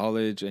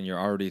college and you're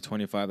already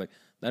 25. Like,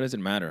 that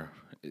doesn't matter.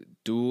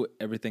 Do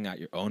everything at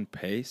your own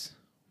pace,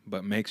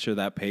 but make sure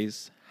that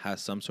pace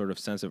has some sort of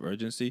sense of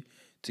urgency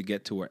to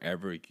get to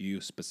wherever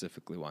you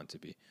specifically want to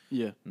be.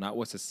 Yeah. Not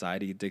what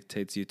society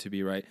dictates you to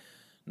be, right?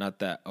 Not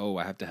that, oh,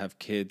 I have to have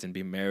kids and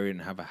be married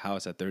and have a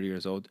house at 30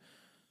 years old.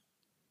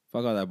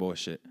 Fuck all that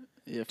bullshit.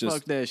 Yeah, Just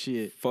fuck that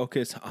shit.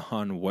 Focus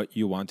on what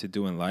you want to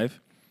do in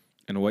life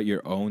and what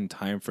your own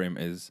time frame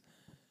is.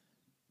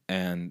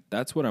 And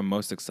that's what I'm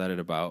most excited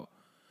about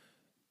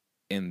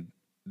in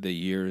the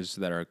years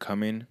that are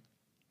coming,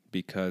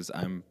 because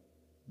I'm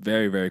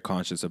very, very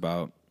conscious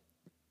about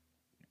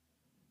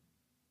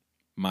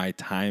my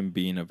time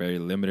being a very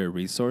limited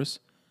resource.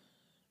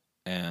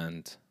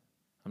 And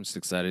I'm just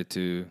excited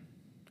to,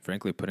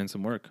 frankly, put in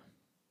some work.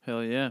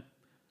 Hell yeah.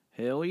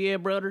 Hell yeah,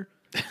 brother.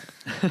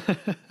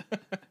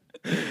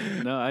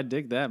 No, I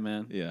dig that,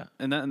 man. Yeah.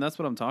 And that's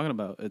what I'm talking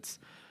about. It's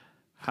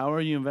how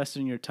are you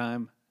investing your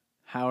time?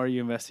 How are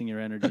you investing your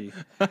energy?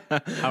 How are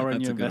That's you a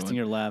good investing one.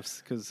 your laughs?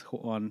 Because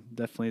Juan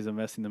definitely is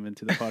investing them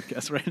into the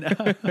podcast right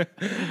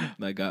now.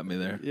 That got me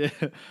there. Yeah.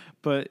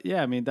 But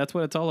yeah, I mean, that's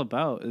what it's all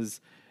about is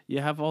you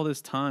have all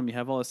this time, you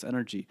have all this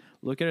energy.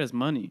 Look at it as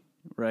money,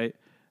 right?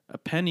 A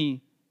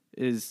penny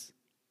is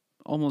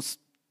almost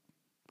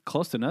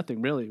close to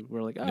nothing, really.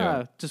 We're like,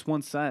 Yeah. just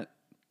 1 cent.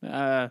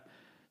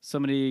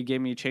 Somebody gave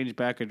me change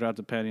back. I dropped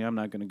a penny. I'm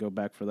not going to go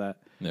back for that,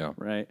 Yeah.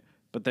 right?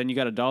 But then you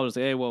got $1.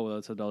 Say, hey, whoa,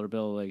 that's $1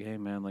 bill. Like, hey,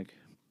 man, like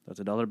that's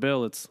 $1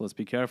 bill. Let's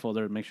be careful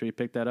there. Make sure you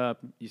pick that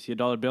up. You see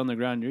 $1 bill on the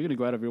ground, you're going to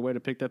go out of your way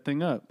to pick that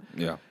thing up.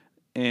 Yeah.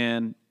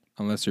 And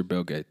Unless you're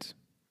Bill Gates.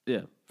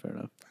 yeah, fair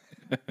enough.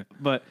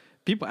 But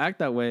people act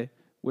that way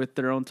with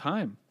their own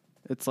time.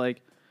 It's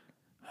like,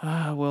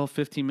 well,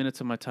 15 minutes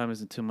of my time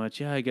isn't too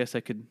much. Yeah, I guess I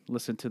could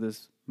listen to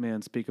this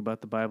man speak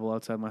about the Bible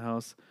outside my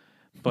house.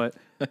 But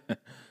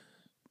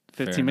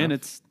 15 enough.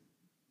 minutes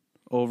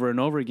over and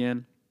over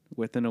again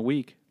within a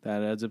week,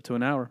 that adds up to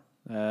an hour.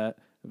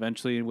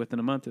 Eventually, within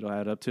a month, it'll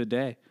add up to a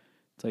day.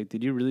 It's like,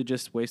 did you really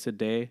just waste a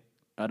day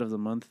out of the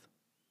month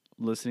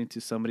listening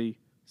to somebody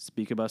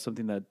speak about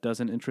something that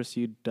doesn't interest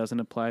you, doesn't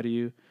apply to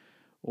you?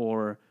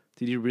 Or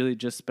did you really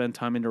just spend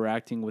time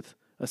interacting with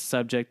a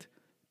subject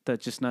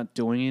that's just not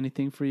doing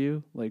anything for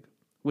you? Like,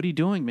 what are you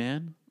doing,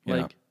 man?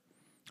 Yeah. Like,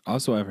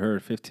 Also, I've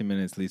heard 15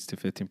 minutes leads to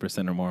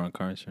 15% or more on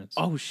car insurance.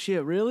 oh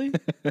shit, really?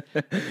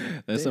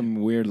 There's some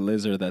weird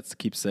lizard that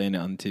keeps saying it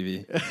on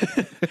TV.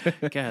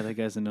 God, that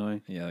guy's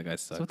annoying. Yeah, that guy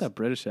sucks. What's with that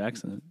British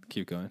accent?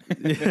 Keep going.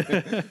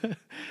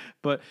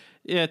 But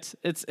yeah,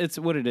 it's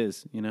what it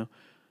is, you know.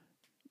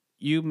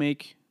 You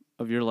make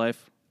of your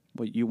life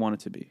what you want it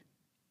to be.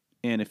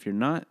 And if you're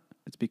not,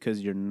 it's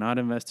because you're not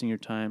investing your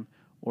time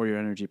or your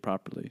energy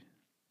properly.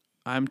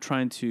 I'm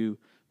trying to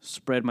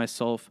spread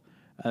myself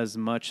as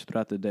much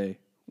throughout the day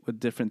with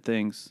different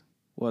things.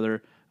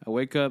 Whether I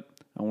wake up,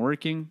 I'm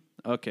working,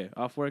 okay,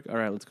 off work, all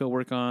right, let's go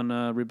work on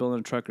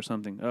rebuilding a truck or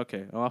something.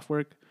 Okay, off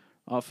work,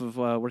 off of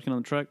working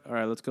on the truck, all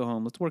right, let's go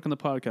home. Let's work on the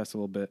podcast a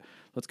little bit.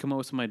 Let's come up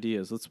with some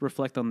ideas. Let's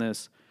reflect on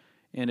this.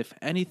 And if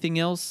anything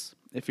else,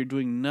 if you're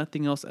doing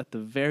nothing else, at the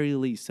very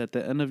least, at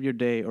the end of your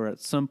day or at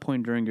some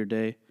point during your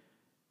day,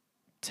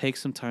 take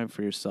some time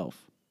for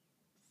yourself.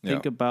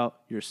 Think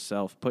about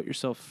yourself. Put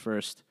yourself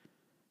first.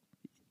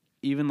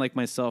 Even like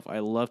myself, I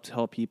love to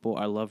help people.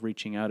 I love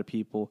reaching out to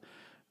people.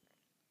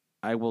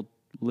 I will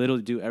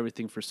literally do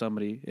everything for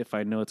somebody if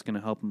I know it's going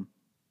to help them.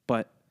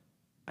 But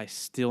I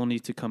still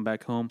need to come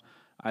back home.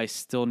 I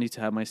still need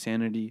to have my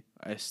sanity.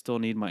 I still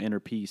need my inner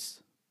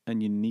peace.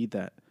 And you need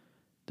that.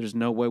 There's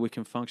no way we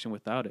can function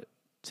without it.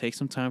 Take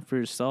some time for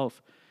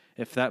yourself.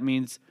 If that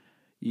means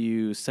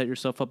you set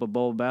yourself up a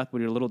bowl bath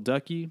with your little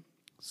ducky,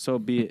 so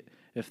be it.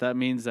 If that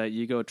means that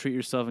you go treat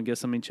yourself and get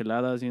some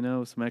enchiladas, you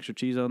know, some extra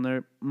cheese on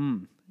there,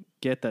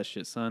 get that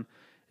shit, son.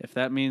 If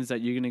that means that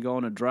you're going to go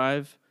on a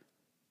drive,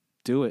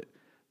 do it.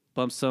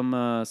 Bump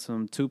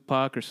some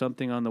Tupac or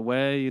something on the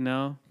way, you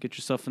know, get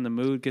yourself in the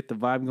mood, get the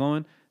vibe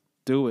going,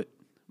 do it.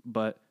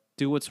 But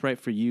do what's right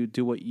for you,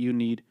 do what you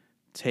need,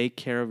 take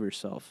care of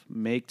yourself,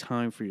 make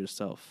time for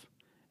yourself.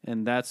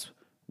 And that's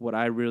what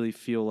I really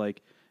feel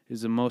like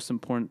is the most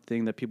important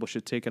thing that people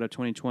should take out of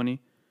 2020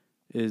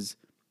 is,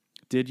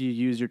 did you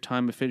use your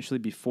time efficiently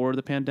before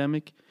the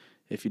pandemic?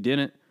 If you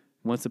didn't,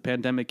 once the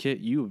pandemic hit,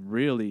 you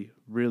really,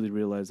 really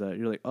realize that.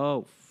 You're like,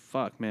 oh,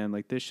 fuck, man,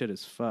 like this shit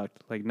is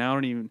fucked. Like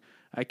now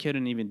I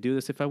couldn't even do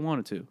this if I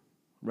wanted to,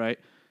 right?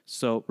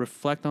 So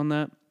reflect on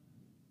that,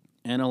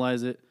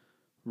 analyze it,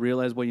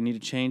 realize what you need to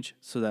change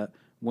so that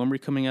when we're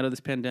coming out of this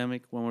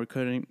pandemic, when we're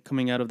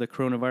coming out of the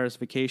coronavirus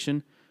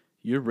vacation,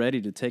 you're ready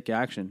to take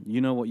action.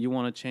 You know what you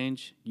want to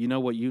change, you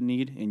know what you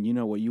need, and you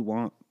know what you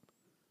want.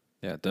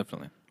 Yeah,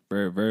 definitely.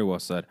 Very, very well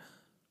said.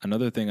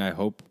 Another thing I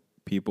hope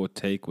people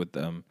take with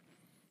them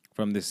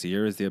from this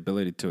year is the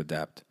ability to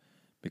adapt,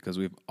 because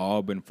we've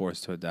all been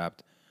forced to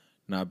adapt,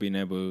 not being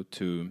able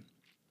to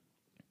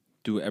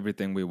do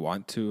everything we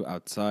want to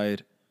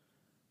outside,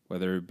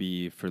 whether it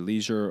be for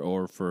leisure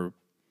or for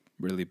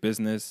really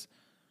business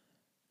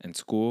and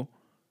school.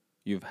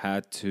 You've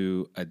had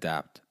to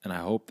adapt. And I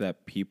hope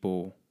that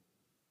people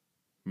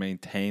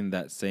maintain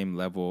that same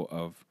level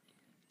of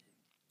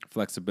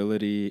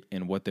flexibility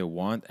in what they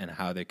want and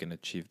how they can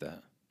achieve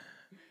that.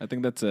 I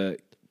think that's a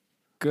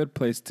good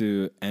place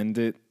to end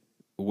it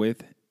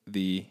with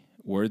the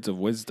words of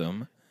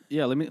wisdom.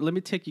 Yeah, let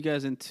me take you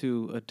guys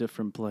into a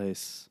different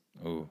place.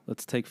 Oh,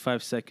 Let's take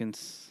 5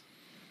 seconds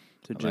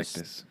to just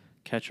like this.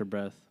 catch your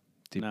breath.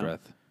 Deep Now,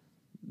 breath.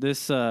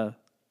 This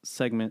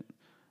segment,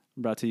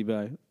 brought to you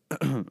by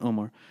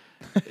Omar,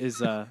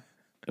 is a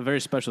very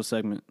special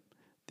segment.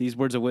 These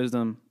words of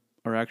wisdom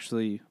are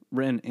actually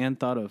written and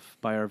thought of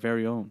by our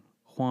very own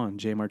Juan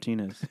J.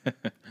 Martinez.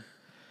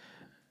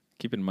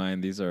 Keep in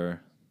mind, these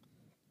are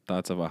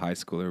thoughts of a high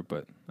schooler,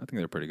 but I think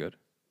they're pretty good.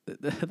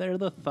 They're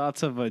the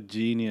thoughts of a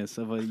genius,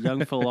 of a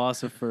young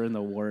philosopher in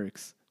the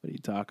works. What are you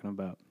talking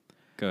about?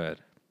 Go ahead.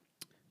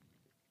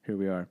 Here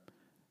we are.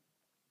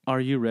 Are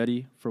you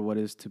ready for what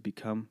is to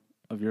become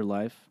of your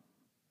life?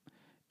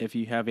 If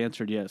you have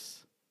answered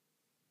yes,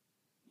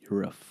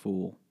 you're a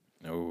fool.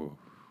 Oh.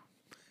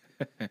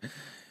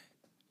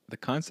 The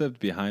concept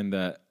behind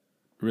that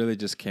really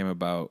just came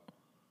about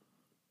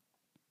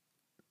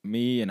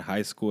me in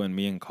high school and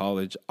me in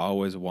college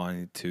always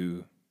wanted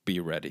to be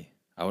ready.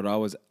 I would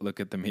always look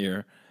at the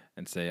mirror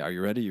and say, "Are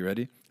you ready? You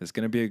ready? It's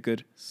gonna be a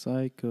good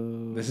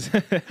Psycho. this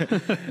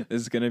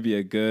is gonna be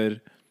a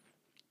good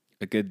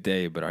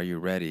day, but are you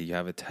ready? You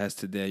have a test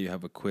today, you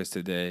have a quiz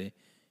today,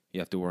 you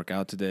have to work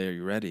out today. Are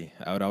you ready?"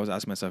 I would always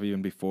ask myself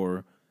even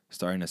before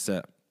starting a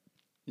set.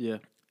 Yeah.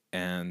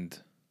 And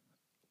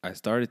I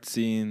started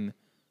seeing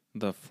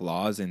the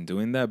flaws in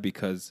doing that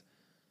because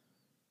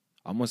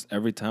almost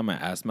every time I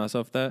asked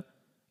myself that,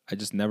 I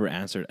just never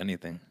answered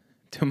anything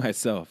to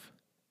myself.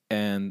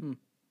 And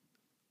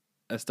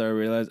I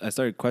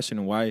started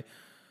questioning why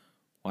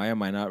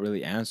am I not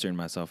really answering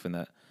myself in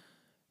that?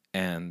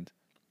 And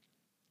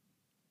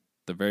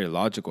the very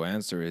logical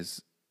answer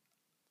is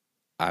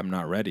I'm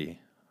not ready.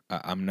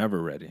 I'm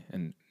never ready.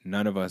 And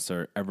none of us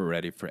are ever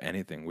ready for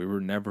anything. We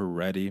were never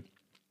ready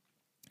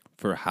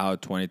for how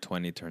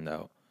 2020 turned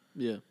out.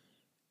 Yeah.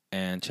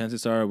 And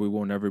chances are we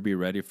will never be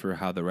ready for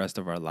how the rest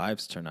of our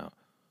lives turn out.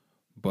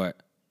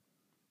 But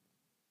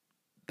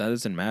that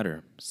doesn't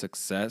matter.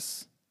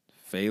 Success,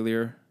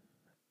 failure,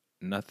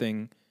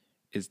 nothing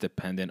is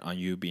dependent on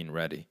you being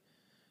ready.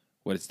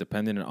 What it's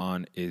dependent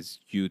on is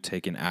you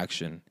taking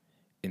action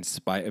in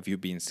spite of you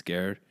being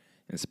scared,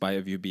 in spite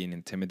of you being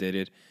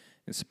intimidated,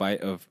 in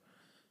spite of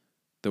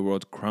the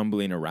world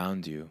crumbling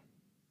around you.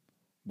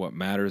 What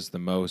matters the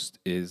most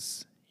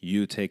is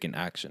you taking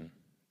action,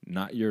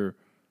 not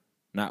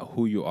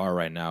who you are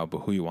right now, but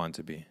who you want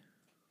to be.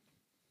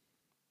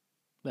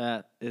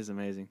 That is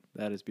amazing.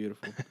 That is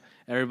beautiful.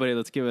 Everybody,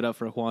 let's give it up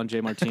for Juan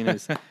J.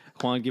 Martinez.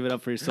 Juan, give it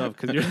up for yourself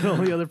because you're the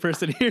only other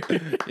person here.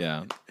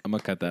 Yeah, I'm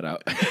gonna cut that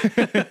out.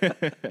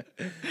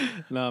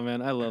 No,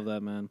 man, I love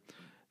that, man.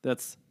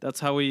 That's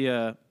how we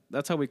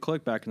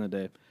clicked back in the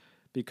day,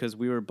 because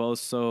we were both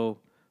so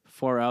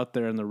far out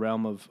there in the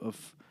realm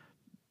of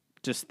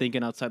just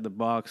thinking outside the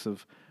box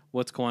of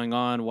what's going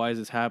on, why is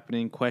this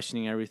happening,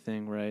 questioning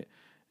everything, right?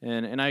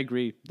 And I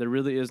agree. There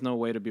really is no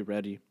way to be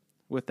ready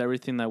with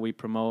everything that we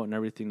promote and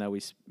everything that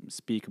we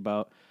speak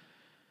about.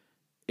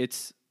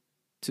 It's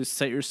to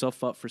set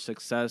yourself up for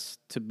success,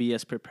 to be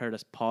as prepared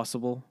as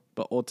possible,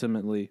 but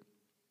ultimately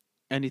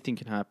anything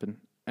can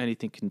happen,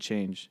 anything can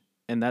change,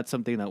 and that's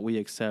something that we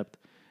accept,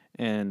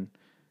 and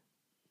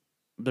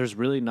there's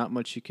really not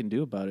much you can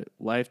do about it.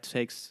 Life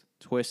takes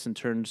twists and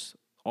turns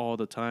all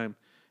the time.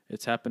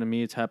 It's happened to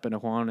me, it's happened to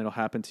Juan, it'll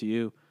happen to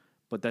you,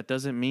 but that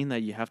doesn't mean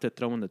that you have to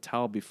throw in the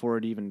towel before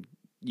you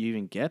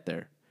even get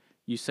there.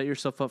 You set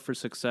yourself up for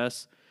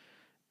success,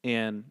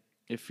 and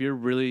if you're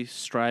really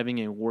striving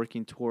and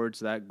working towards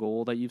that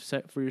goal that you've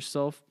set for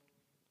yourself,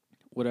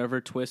 whatever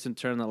twist and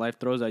turn that life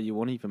throws at you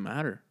won't even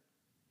matter.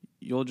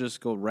 You'll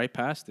just go right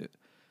past it.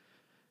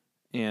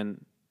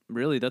 And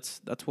really,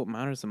 that's what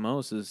matters the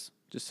most, is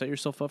just set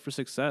yourself up for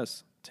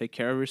success. Take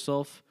care of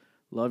yourself,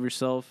 love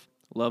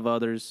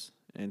others,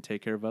 and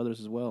take care of others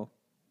as well.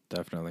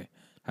 Definitely.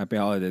 Happy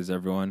holidays,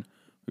 everyone.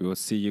 We will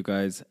see you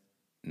guys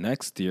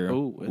next year.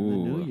 Oh, in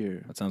the new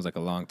year. That sounds like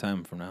a long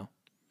time from now.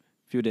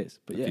 Few days,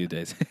 but yeah. A few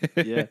days.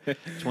 Yeah.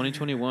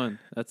 2021.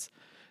 It's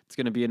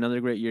going to be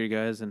another great year,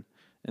 guys. And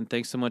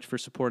thanks so much for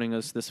supporting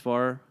us this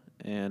far.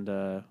 And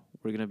we're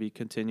going to be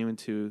continuing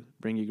to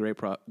bring you great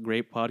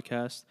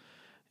podcasts.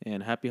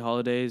 And happy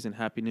holidays and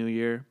happy new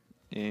year.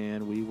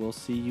 And we will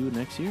see you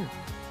next year.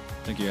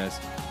 Thank you, guys.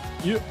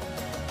 Yeah.